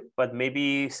should work, but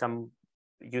maybe some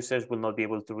users will not be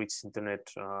able to reach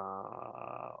internet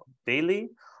daily,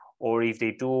 or if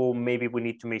they do, maybe we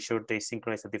need to make sure they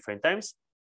synchronize at different times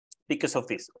because of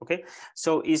this, okay?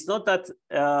 So it's not that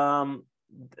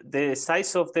the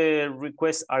size of the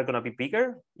requests are gonna be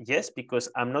bigger, yes, because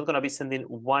I'm not gonna be sending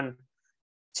one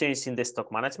change in the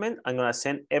stock management. I'm gonna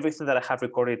send everything that I have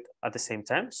recorded at the same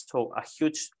time. So a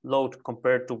huge load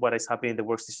compared to what is happening in the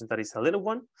workstation that is a little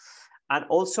one. And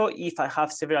also if I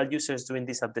have several users doing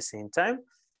this at the same time,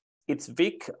 it's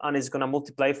big and it's gonna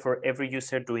multiply for every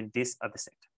user doing this at the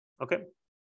same time, okay?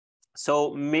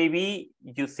 So maybe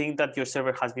you think that your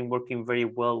server has been working very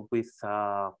well with,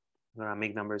 I'm gonna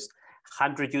make numbers,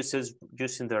 100 users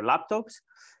using their laptops,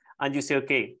 and you say,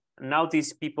 okay, now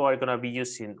these people are gonna be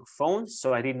using phones,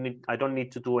 so I don't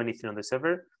need to do anything on the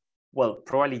server. Well,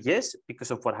 probably yes,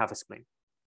 because of what I have explained.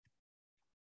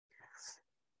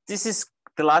 This is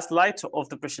the last slide of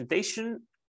the presentation.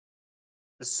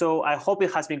 So I hope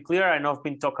it has been clear. I know I've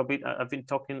been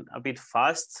talking a bit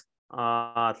fast.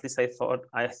 At least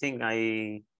I think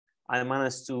I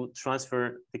managed to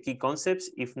transfer the key concepts.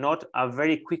 If not, a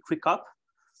very quick recap.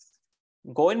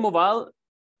 Going mobile,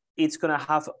 it's going to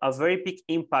have a very big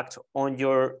impact on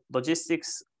your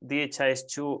logistics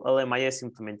DHIS2 LMIS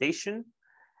implementation.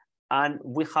 And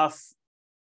we have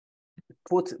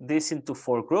put this into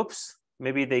 4 groups.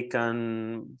 Maybe they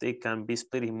can be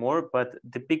split in more, but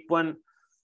the big one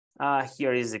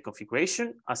here is the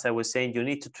configuration. As I was saying, you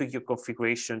need to tweak your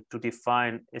configuration to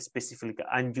define a specific,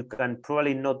 and you can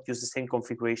probably not use the same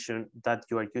configuration that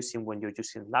you are using when you're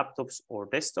using laptops or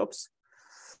desktops.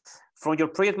 From your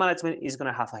project management, is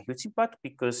going to have a huge impact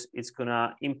because it's going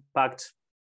to impact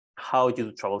how you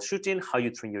do troubleshooting, how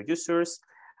you train your users,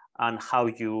 and how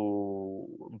you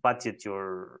budget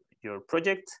your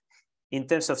project. In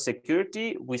terms of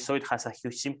security, we saw it has a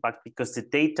huge impact because the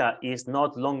data is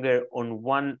not longer on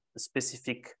one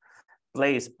specific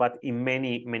place, but in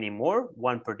many, many more,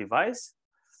 one per device.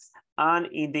 And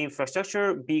in the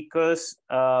infrastructure, because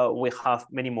we have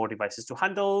many more devices to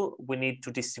handle, we need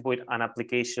to distribute an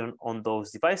application on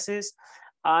those devices.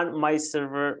 And my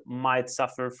server might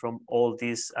suffer from all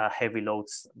these heavy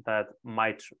loads that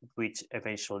might reach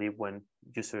eventually when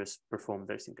users perform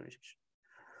their synchronization.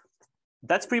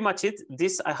 That's pretty much it.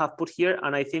 This I have put here,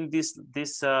 and I think these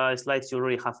slides you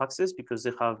already have access because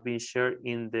they have been shared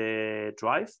in the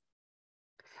drive.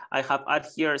 I have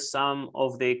added here some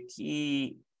of the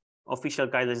key official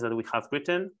guidelines that we have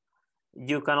written.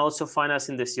 You can also find us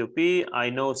in the COP. I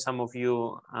know some of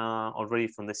you already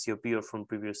from the COP or from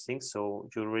previous things, so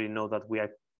you already know that we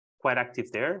are quite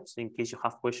active there. So in case you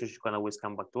have questions, you can always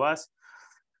come back to us.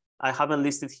 I haven't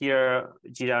listed here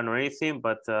Jira or anything,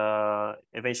 but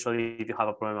eventually, if you have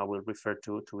a problem, I will refer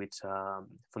to it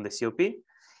from the COP.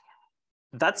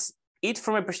 That's it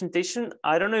for my presentation.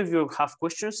 I don't know if you have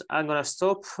questions. I'm going to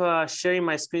stop sharing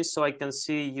my screen so I can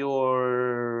see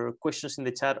your questions in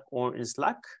the chat or in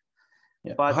Slack.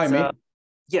 Yeah. But, hi, mate.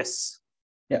 Yes.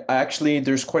 Yeah, actually,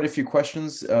 there's quite a few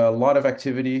questions, a lot of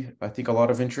activity. I think a lot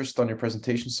of interest on your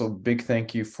presentation. So big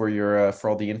thank you for your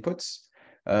for all the inputs.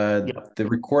 The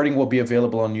recording will be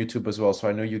available on YouTube as well. So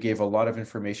I know you gave a lot of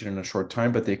information in a short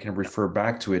time, but they can refer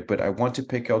back to it. But I want to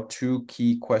pick out 2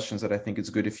 key questions that I think it's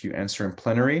good if you answer in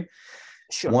plenary.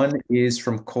 Sure. One is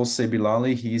from Kose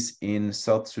Bilali. He's in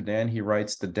South Sudan. He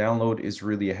writes, the download is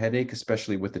really a headache,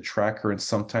 especially with the tracker, and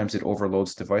sometimes it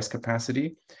overloads device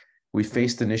capacity. We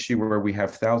faced an issue where we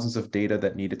have thousands of data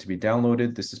that needed to be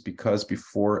downloaded. This is because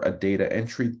before a data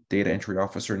entry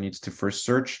officer needs to first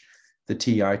search the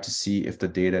TI to see if the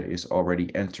data is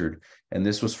already entered. And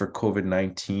this was for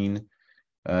COVID-19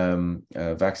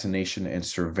 vaccination and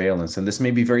surveillance. And this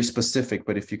may be very specific,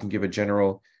 but if you can give a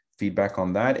general feedback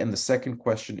on that. And the second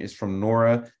question is from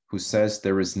Nora, who says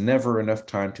there is never enough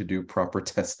time to do proper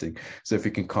testing. So if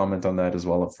you can comment on that as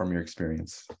well from your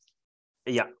experience.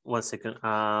 Yeah, 1 second.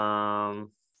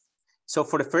 So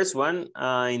for the first one,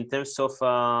 in terms of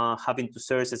having to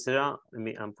search, etc.,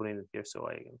 I'm putting it here so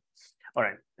I can. All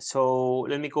right, so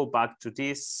let me go back to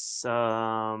this.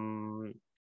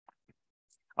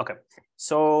 Okay,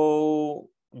 so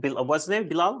what's the name?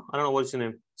 Bilal? I don't know what's your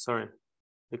name. Sorry,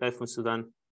 the guy from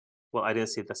Sudan. Well, I didn't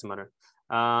see it. Doesn't matter.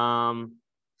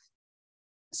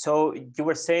 So you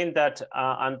were saying that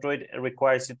Android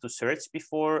requires you to search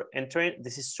before entering.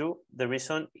 This is true. The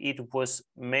reason it was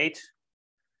made,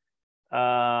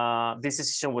 this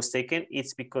decision was taken,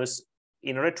 it's because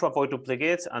in order to avoid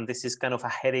duplicates, and this is kind of a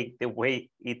headache the way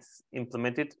it's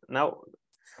implemented now.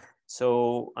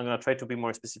 So I'm going to try to be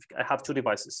more specific. I have two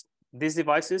devices. This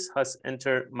device has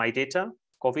entered my data,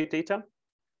 COVID data,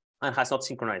 and has not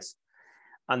synchronized.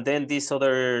 And then this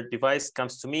other device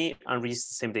comes to me and reads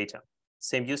the same data,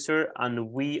 same user,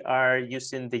 and we are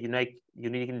using the unique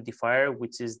identifier,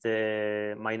 which is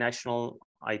my national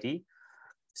ID.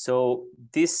 So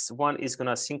this one is going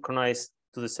to synchronize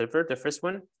to the server, the first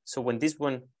one. So when this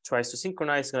one tries to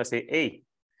synchronize, it's going to say, hey,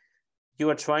 you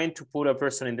are trying to put a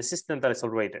person in the system that is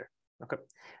already there. Okay.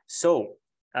 So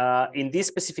in this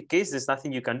specific case, there's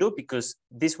nothing you can do because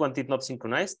this one did not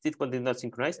synchronize. This one did not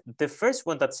synchronize. The first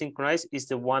one that synchronized is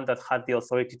the one that had the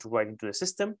authority to write into the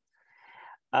system.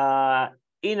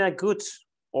 In a good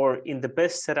or in the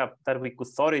best setup that we could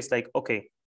thought is like, okay,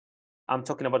 I'm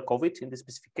talking about COVID in this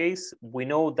specific case. We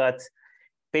know that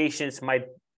patients might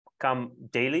come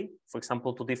daily, for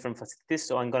example, to different facilities.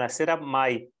 So I'm going to set up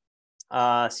my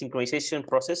synchronization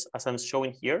process as I'm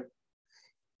showing here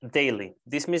daily.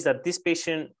 This means that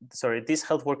this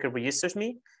health worker registers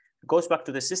me, goes back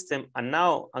to the system, and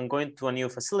now I'm going to a new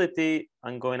facility.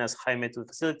 I'm going as Jaime to the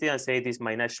facility and say, this is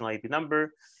my national ID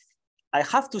number. I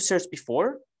have to search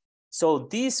before. So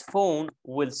this phone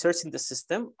will search in the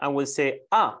system and will say,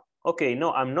 okay,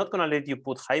 no, I'm not going to let you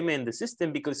put Jaime in the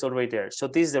system because it's already there. So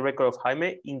this is the record of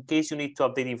Jaime. In case you need to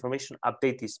update information,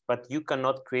 update this, but you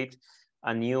cannot create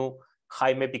a new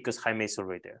Jaime because Jaime is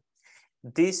already there.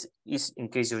 This is in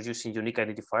case you're using unique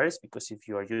identifiers, because if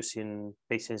you are using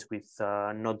patients with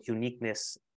not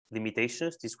uniqueness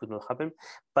limitations, this could not happen.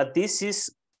 But this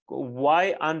is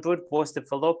why Android was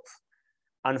developed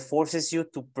and forces you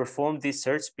to perform this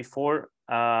search before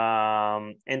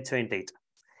entering data.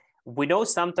 We know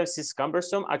sometimes it's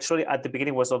cumbersome. Actually, at the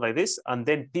beginning was not like this, and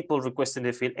then people requested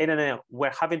the field, hey, no,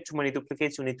 we're having too many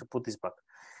duplicates, you need to put this back.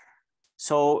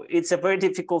 So it's a very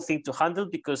difficult thing to handle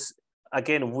because,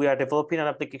 again, we are developing an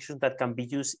application that can be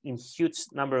used in huge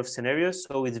number of scenarios.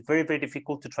 So it's very, very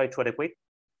difficult to try to adequate.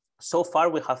 So far,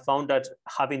 we have found that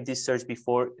having this search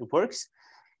before it works.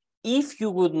 If you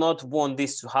would not want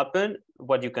this to happen,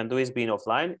 what you can do is being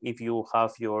offline. If you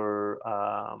have your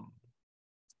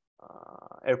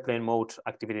airplane mode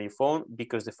activated on your phone,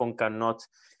 because the phone cannot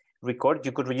record,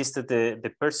 you could register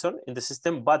the person in the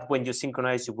system, but when you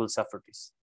synchronize, you will suffer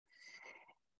this.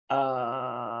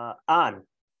 And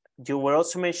you were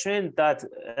also mentioning that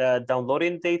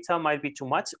downloading data might be too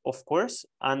much, of course,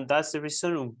 and that's the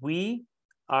reason we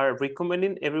are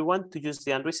recommending everyone to use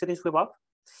the Android settings web app,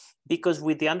 because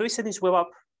with the Android settings web app,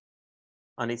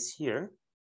 and it's here,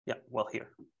 yeah, well, here.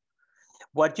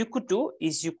 What you could do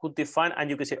is you could define and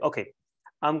you could say, okay,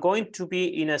 I'm going to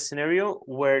be in a scenario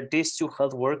where these two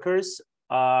health workers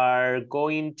are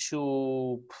going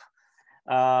to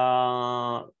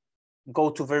go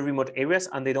to very remote areas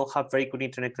and they don't have very good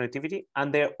internet connectivity,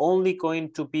 and they're only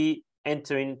going to be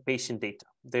entering patient data.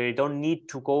 They don't need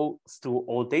to go through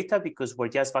all data because we're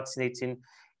just vaccinating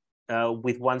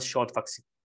with one shot vaccine,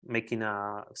 making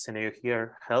a scenario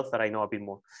here, health, that I know a bit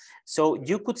more. So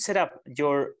you could set up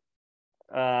your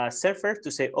server to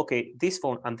say, okay, this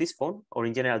phone and this phone, or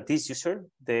in general, this user,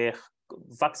 the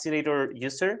vaccinator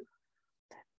user,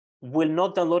 will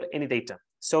not download any data.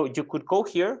 So you could go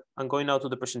here and going now to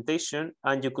the presentation,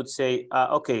 and you could say,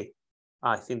 okay,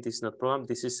 I think this is not a problem.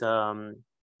 This is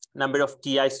number of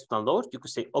TIs to download. You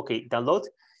could say, okay, download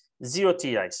 0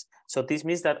 TIs. So this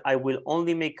means that I will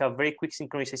only make a very quick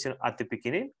synchronization at the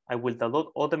beginning. I will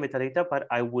download all the metadata, but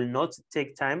I will not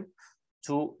take time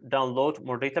to download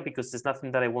more data because there's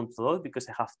nothing that I want to load, because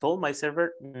I have told my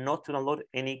server not to download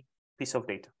any piece of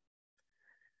data.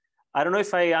 I don't know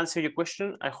if I answered your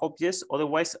question. I hope yes.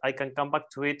 Otherwise, I can come back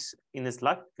to it in the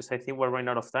Slack because I think we're running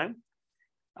out of time.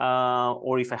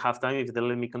 Or if I have time, if they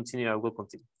let me continue, I will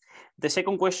continue. The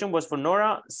second question was for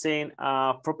Nora, saying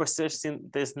proper testing,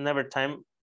 there's never time.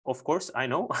 Of course, I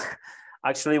know.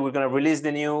 Actually, we're going to release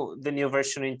the new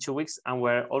version in 2 weeks, and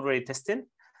we're already testing.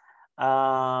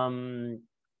 Already,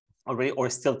 or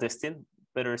still testing,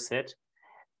 better said.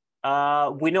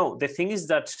 We know the thing is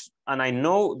that, and I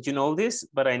know you know this,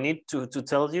 but I need to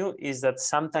tell you, is that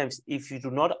sometimes if you do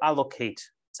not allocate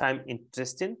time in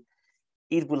testing,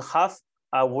 it will have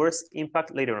a worse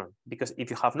impact later on. Because if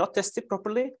you have not tested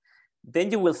properly,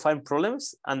 then you will find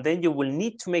problems, and then you will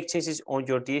need to make changes on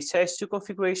your DHIS2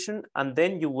 configuration, and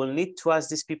then you will need to ask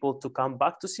these people to come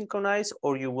back to synchronize,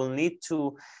 or you will need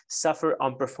to suffer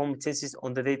unperformed changes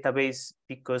on the database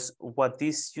because what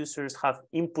these users have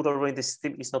input already in the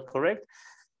system is not correct.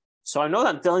 So I know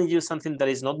I'm telling you something that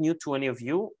is not new to any of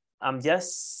you. I'm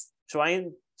just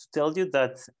trying to tell you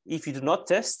that if you do not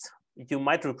test, you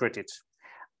might regret it.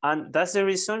 And that's the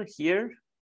reason here,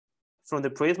 from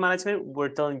the project management, we're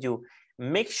telling you,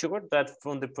 make sure that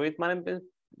from the project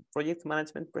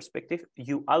management perspective,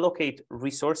 you allocate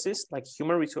resources like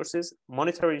human resources,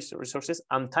 monetary resources,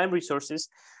 and time resources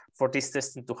for this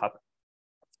testing to happen.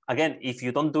 Again, if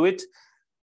you don't do it,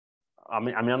 I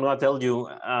mean, I'm not gonna tell you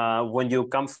when you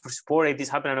come for support, if this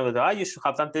happens, I'm gonna go, you should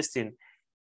have done testing.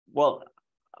 Well,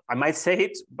 I might say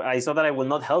it, but it's not that I will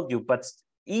not help you. But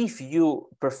if you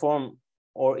perform,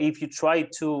 or if you try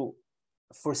to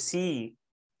foresee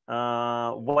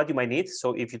what you might need.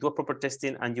 So if you do a proper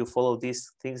testing and you follow these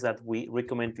things that we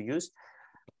recommend to use,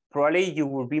 probably you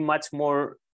will be much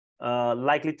more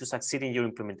likely to succeed in your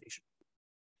implementation.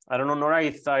 I don't know, Nora,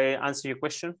 if I answer your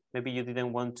question. Maybe you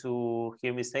didn't want to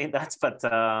hear me saying that, but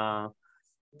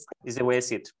it's the way I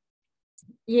see it.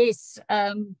 Yes,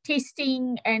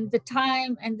 testing and the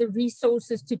time and the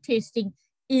resources to testing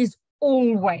is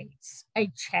always a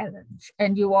challenge,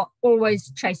 and you are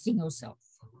always chasing yourself.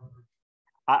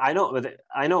 I know, but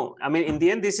I know. I mean, in the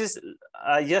end, this is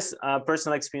just a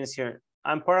personal experience here.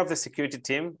 I'm part of the security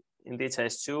team in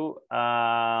DHIS2.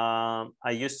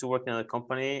 I used to work in a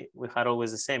company. We had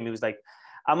always the same. It was like,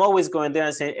 I'm always going there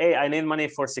and saying, hey, I need money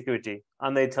for security.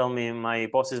 And they tell me, my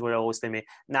bosses were always telling me,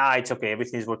 nah, it's okay.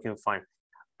 Everything is working fine.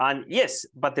 And yes,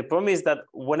 but the problem is that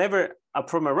whenever a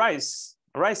problem arises,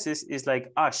 is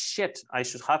like, shit, I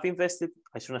should have invested.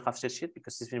 I shouldn't have said shit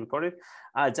because it's been recorded.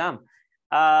 Damn.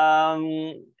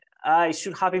 I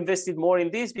should have invested more in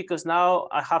this because now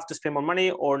I have to spend more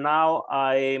money, or now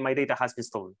my data has been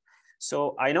stolen.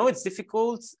 So I know it's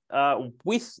difficult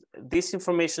with this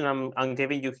information I'm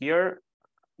giving you here.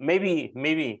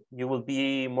 Maybe you will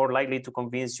be more likely to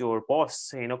convince your boss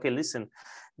saying, okay, listen,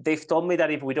 they've told me that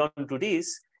if we don't do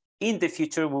this, in the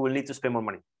future, we will need to spend more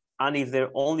money. And if their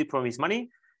only problem is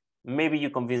money, maybe you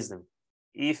convince them.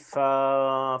 If,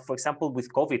 for example,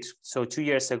 with COVID, so 2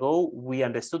 years ago, we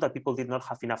understood that people did not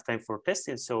have enough time for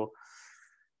testing. So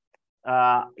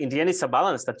in the end, it's a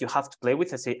balance that you have to play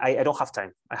with and say, I don't have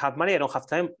time. I have money, I don't have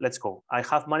time, let's go. I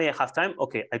have money, I have time,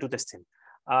 okay, I do testing.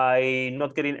 I'm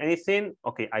not getting anything,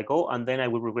 okay, I go, and then I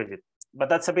will regret it. But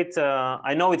that's a bit,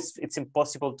 I know it's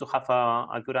impossible to have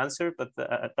a good answer, but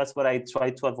that's what I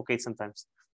try to advocate sometimes.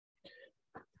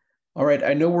 All right,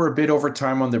 I know we're a bit over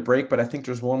time on the break, but I think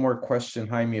there's one more question,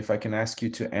 Jaime, if I can ask you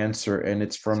to answer, and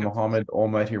it's from Mohammed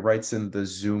Omad. He writes in the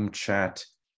Zoom chat,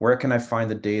 where can I find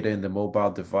the data in the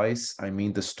mobile device? I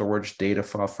mean, the storage data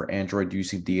file for Android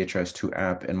using DHIS2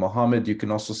 app. And Mohammed, you can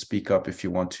also speak up if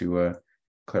you want to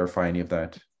clarify any of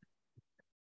that.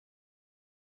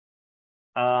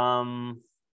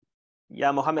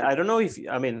 Yeah, Mohammed, I don't know if,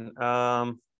 I mean,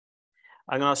 I'm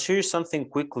gonna show you something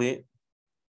quickly,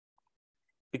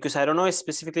 because I don't know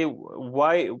specifically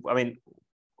why. I mean,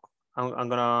 I'm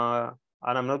gonna,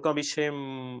 and I'm not gonna be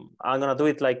sharing, I'm gonna do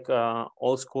it like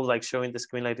old school, like showing the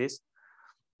screen like this,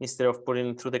 instead of putting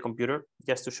it through the computer,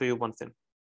 just to show you one thing.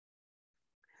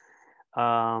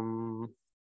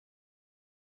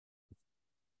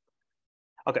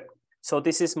 Okay, so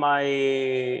this is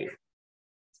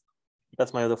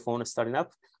that's my other phone starting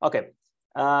up. Okay,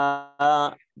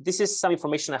 this is some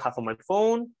information I have on my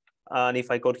phone. And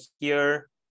if I go here,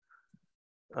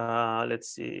 let's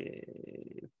see,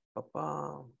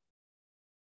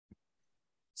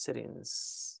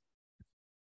 settings.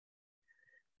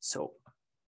 So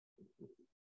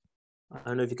I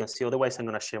don't know if you can see, otherwise I'm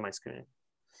gonna share my screen.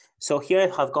 So here I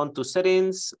have gone to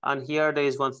settings, and here there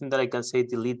is one thing that I can say,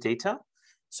 delete data.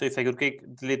 So if I could click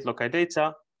delete local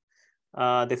data,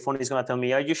 the phone is gonna tell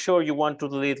me, are you sure you want to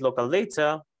delete local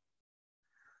data?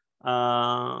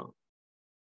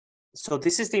 So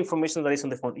this is the information that is on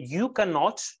the phone. You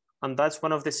cannot, and that's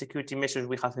one of the security measures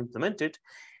we have implemented,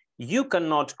 you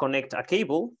cannot connect a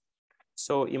cable.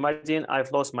 So imagine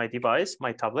I've lost my device,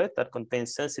 my tablet that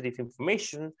contains sensitive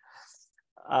information.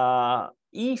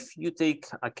 If you take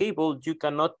a cable, you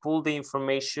cannot pull the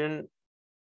information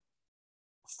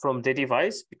from the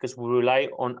device because we rely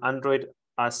on Android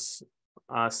as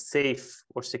a safe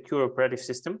or secure operating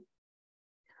system.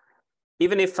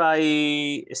 Even if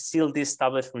I steal this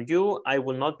tablet from you, I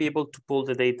will not be able to pull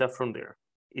the data from there.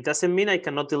 It doesn't mean I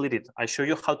cannot delete it. I show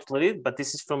you how to delete it, but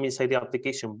this is from inside the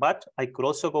application. But I could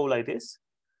also go like this.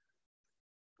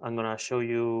 I'm gonna show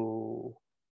you.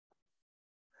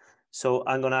 So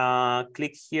I'm gonna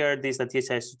click here, this is the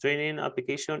DHIS2 training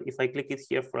application. If I click it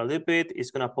here for a little bit,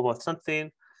 it's gonna pop up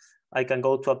something. I can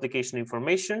go to application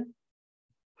information.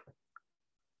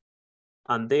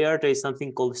 And there is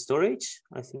something called storage.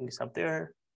 I think it's up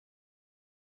there.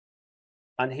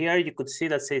 And here you could see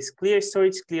that says clear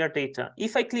storage, clear data.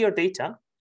 If I clear data,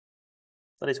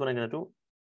 that is what I'm gonna do.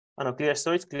 I know clear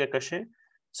storage, clear cache.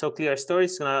 So clear storage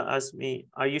is gonna ask me,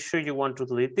 are you sure you want to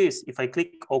delete this? If I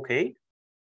click OK,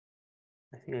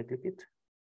 I think I click it.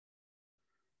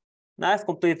 Now I've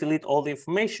completely deleted all the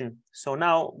information. So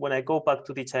now when I go back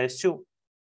to the DHIS2,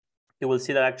 you will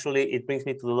see that actually it brings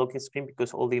me to the login screen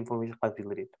because all the information has been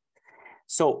deleted.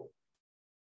 So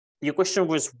your question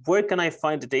was, where can I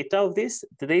find the data of this?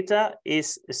 The data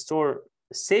is stored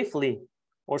safely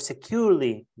or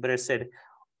securely, better said,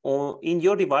 in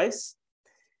your device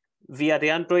via the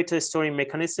Android storing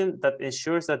mechanism that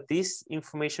ensures that this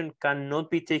information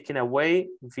cannot be taken away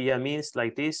via means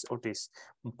like this or this.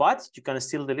 But you can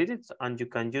still delete it and you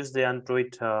can use the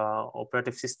Android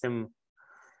operating system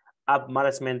app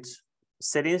management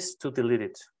settings to delete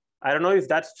it. I don't know if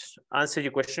that answered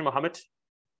your question, Mohammed.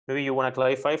 Maybe you want to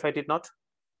clarify if I did not.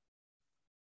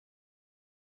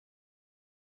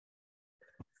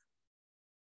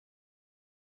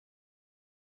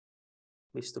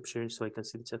 Please stop sharing so I can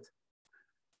see the chat.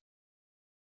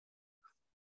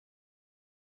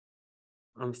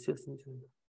 I'm still thinking.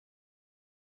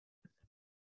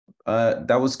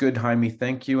 That was good, Jaime.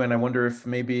 Thank you. And I wonder if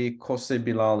maybe Jose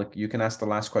Bilal, you can ask the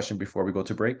last question before we go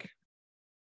to break.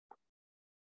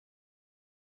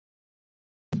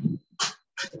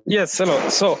 Yes, hello.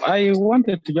 So I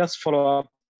wanted to just follow up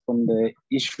on the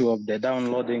issue of the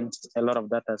downloading a lot of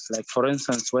data. Like for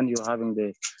instance, when you're having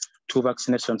the 2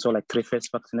 vaccinations or like 3-phase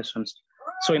vaccinations.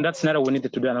 So in that scenario, we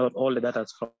needed to download all the data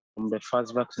from the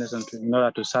first vaccination in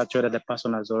order to search whether the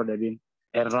person has already been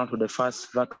enrolled to the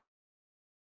first vaccine.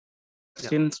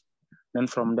 Yeah. Then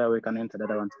from there, we can enter the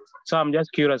other one. So I'm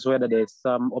just curious whether there's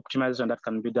some optimization that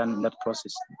can be done in that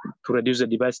process to reduce the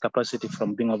device capacity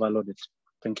from being overloaded.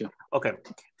 Thank you. Okay.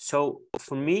 So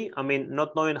for me, I mean,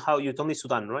 not knowing how, you told me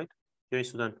Sudan, right? You're in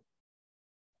Sudan.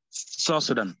 South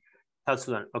Sudan. South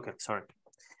Sudan. Okay, sorry.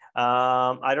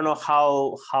 I don't know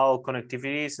how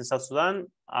connectivity is in South Sudan.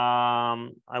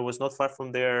 I was not far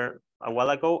from there a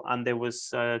while ago, and there was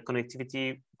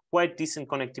connectivity, quite decent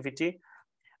connectivity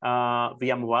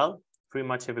via mobile, pretty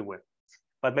much everywhere.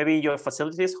 But maybe in your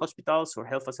facilities, hospitals or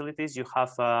health facilities, you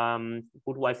have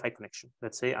good Wi-Fi connection,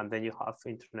 let's say, and then you have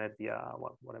internet via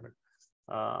whatever,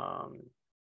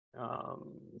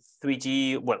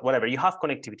 3G, whatever. You have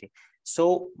connectivity.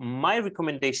 So my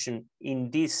recommendation in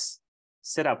this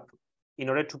setup, in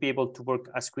order to be able to work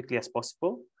as quickly as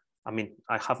possible, I mean,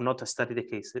 I have not studied the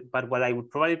case, but what I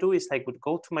would probably do is I would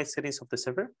go to my settings of the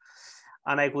server,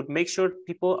 and I would make sure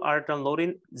people are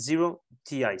downloading 0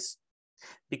 TIs.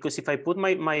 Because if I put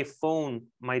my phone,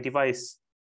 my device,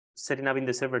 setting up in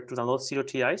the server to download 0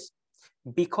 TIs,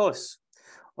 because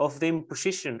of the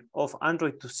imposition of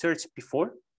Android to search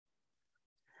before,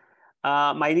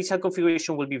 my initial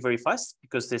configuration will be very fast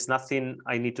because there's nothing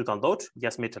I need to download,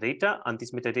 just metadata, and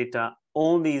this metadata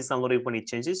only is downloaded when it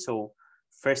changes. So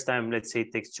first time, let's say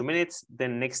it takes 2 minutes,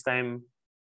 then next time,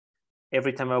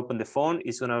 every time I open the phone,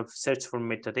 it's gonna search for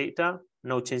metadata,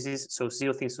 no changes, so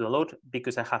 0 things to download,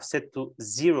 because I have set to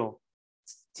 0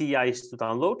 TIs to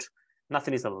download,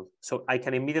 nothing is downloaded. So I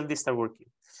can immediately start working.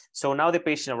 So now the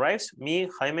patient arrives, me,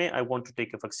 Jaime, I want to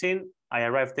take a vaccine. I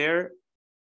arrive there.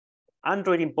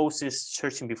 Android imposes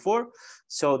searching before.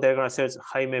 So they're gonna search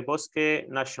Jaime Bosque,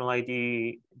 national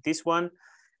ID, this one.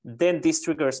 Then this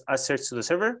triggers a search to the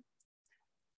server.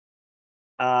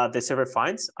 The server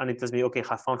finds, and it tells me, okay, I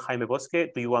have found Jaime Bosque.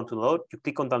 Do you want to load? You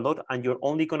click on download, and you're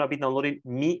only gonna be downloading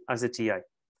me as a TI.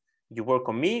 You work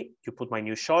on me, you put my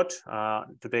new shot.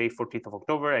 Today, 14th of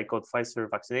October, I got Pfizer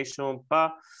vaccination,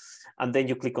 and then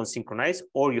you click on synchronize,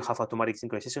 or you have automatic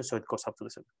synchronization, so it goes up to the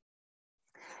server.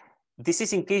 This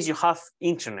is in case you have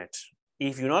internet.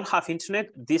 if you don't have internet,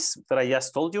 this that I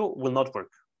just told you will not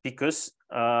work, because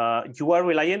you are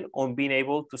relying on being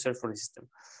able to search for the system.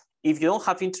 If you don't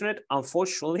have internet,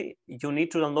 unfortunately, you need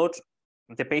to download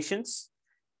the patients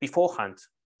beforehand.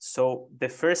 So the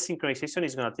first synchronization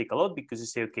is going to take a lot, because you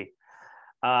say, okay,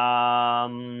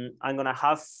 I'm going to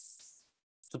have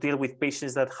to deal with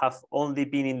patients that have only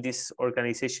been in this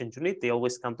organization unit. They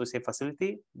always come to the same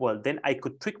facility. Well, then I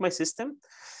could trick my system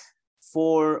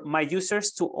for my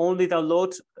users to only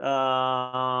download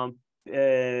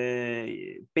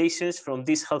patients from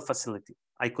this health facility.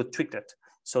 I could trick that.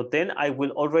 So then I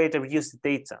will already reuse the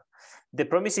data. The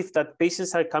promise is that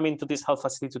patients are coming to this health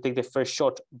facility to take the first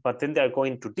shot, but then they are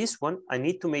going to this one. I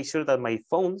need to make sure that my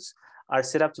phones are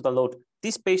set up to download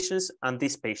these patients and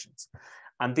these patients.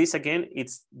 And this, again,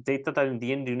 it's data that in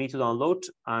the end you need to download,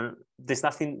 and there's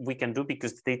nothing we can do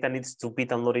because the data needs to be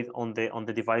downloaded on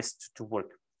the device to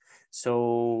work.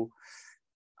 So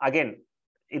again,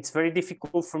 it's very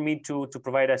difficult for me to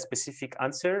provide a specific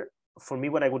answer. For me,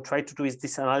 what I would try to do is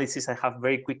this analysis I have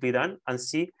very quickly done and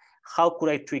see how could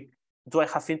I tweak. Do I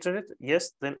have internet?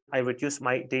 Yes, then I reduce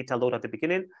my data load at the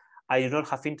beginning. I do not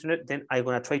have internet, then I'm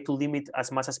going to try to limit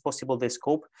as much as possible the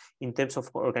scope in terms of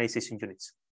organization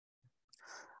units.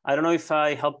 I don't know if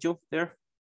I helped you there.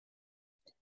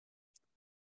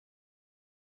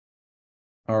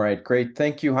 All right, great.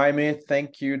 Thank you, Jaime.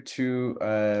 Thank you to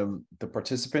the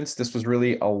participants. This was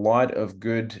really a lot of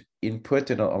good input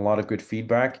and a lot of good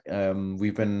feedback.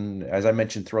 We've been, as I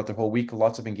mentioned, throughout the whole week,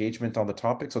 lots of engagement on the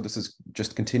topic. So this is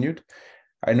just continued.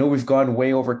 I know we've gone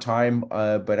way over time,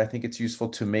 but I think it's useful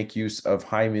to make use of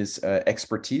Jaime's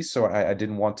expertise. So I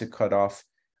didn't want to cut off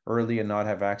early and not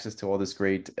have access to all this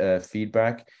great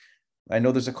feedback. I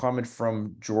know there's a comment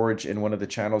from George in one of the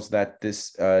channels that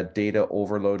this data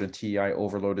overload and TEI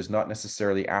overload is not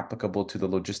necessarily applicable to the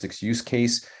logistics use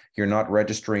case. You're not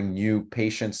registering new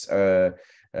patients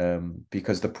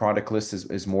because the product list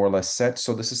is more or less set.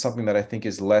 So this is something that I think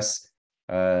is less,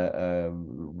 I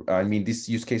mean, these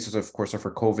use cases, of course, are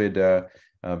for COVID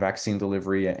vaccine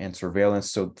delivery and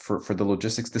surveillance. So for the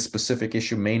logistics, this specific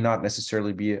issue may not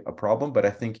necessarily be a problem, but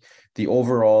I think the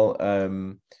overall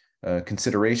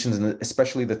considerations, and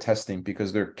especially the testing,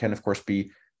 because there can of course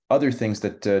be other things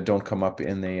that don't come up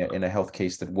in a health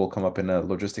case that will come up in a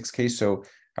logistics case. So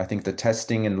I think the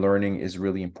testing and learning is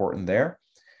really important there.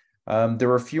 There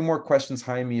are a few more questions,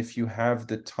 Jaime, if you have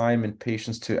the time and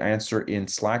patience to answer in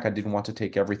Slack. I didn't want to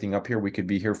take everything up here. We could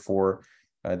be here for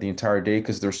the entire day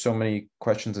because there's so many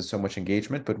questions and so much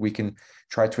engagement, but we can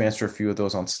try to answer a few of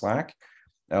those on Slack.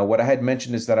 What I had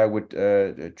mentioned is that I would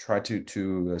try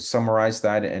to summarize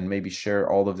that and maybe share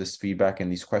all of this feedback and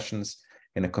these questions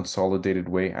in a consolidated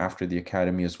way after the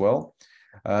Academy as well.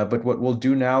 But what we'll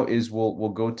do now is we'll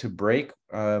go to break.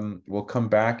 We'll come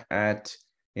back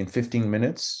in 15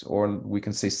 minutes, or we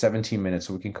can say 17 minutes.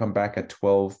 So we can come back at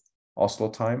 12 Oslo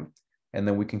time, and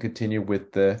then we can continue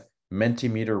with the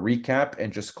Mentimeter recap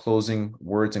and just closing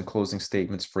words and closing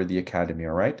statements for the Academy,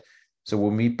 all right? So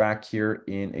we'll meet back here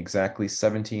in exactly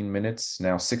 17 minutes,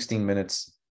 now 16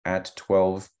 minutes at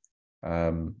 12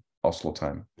 Oslo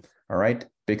time. All right.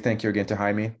 Big thank you again to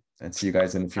Jaime, and see you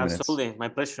guys in a few minutes. Absolutely. My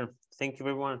pleasure. Thank you,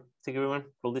 everyone. Thank you, everyone,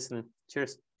 for listening.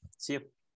 Cheers. See you.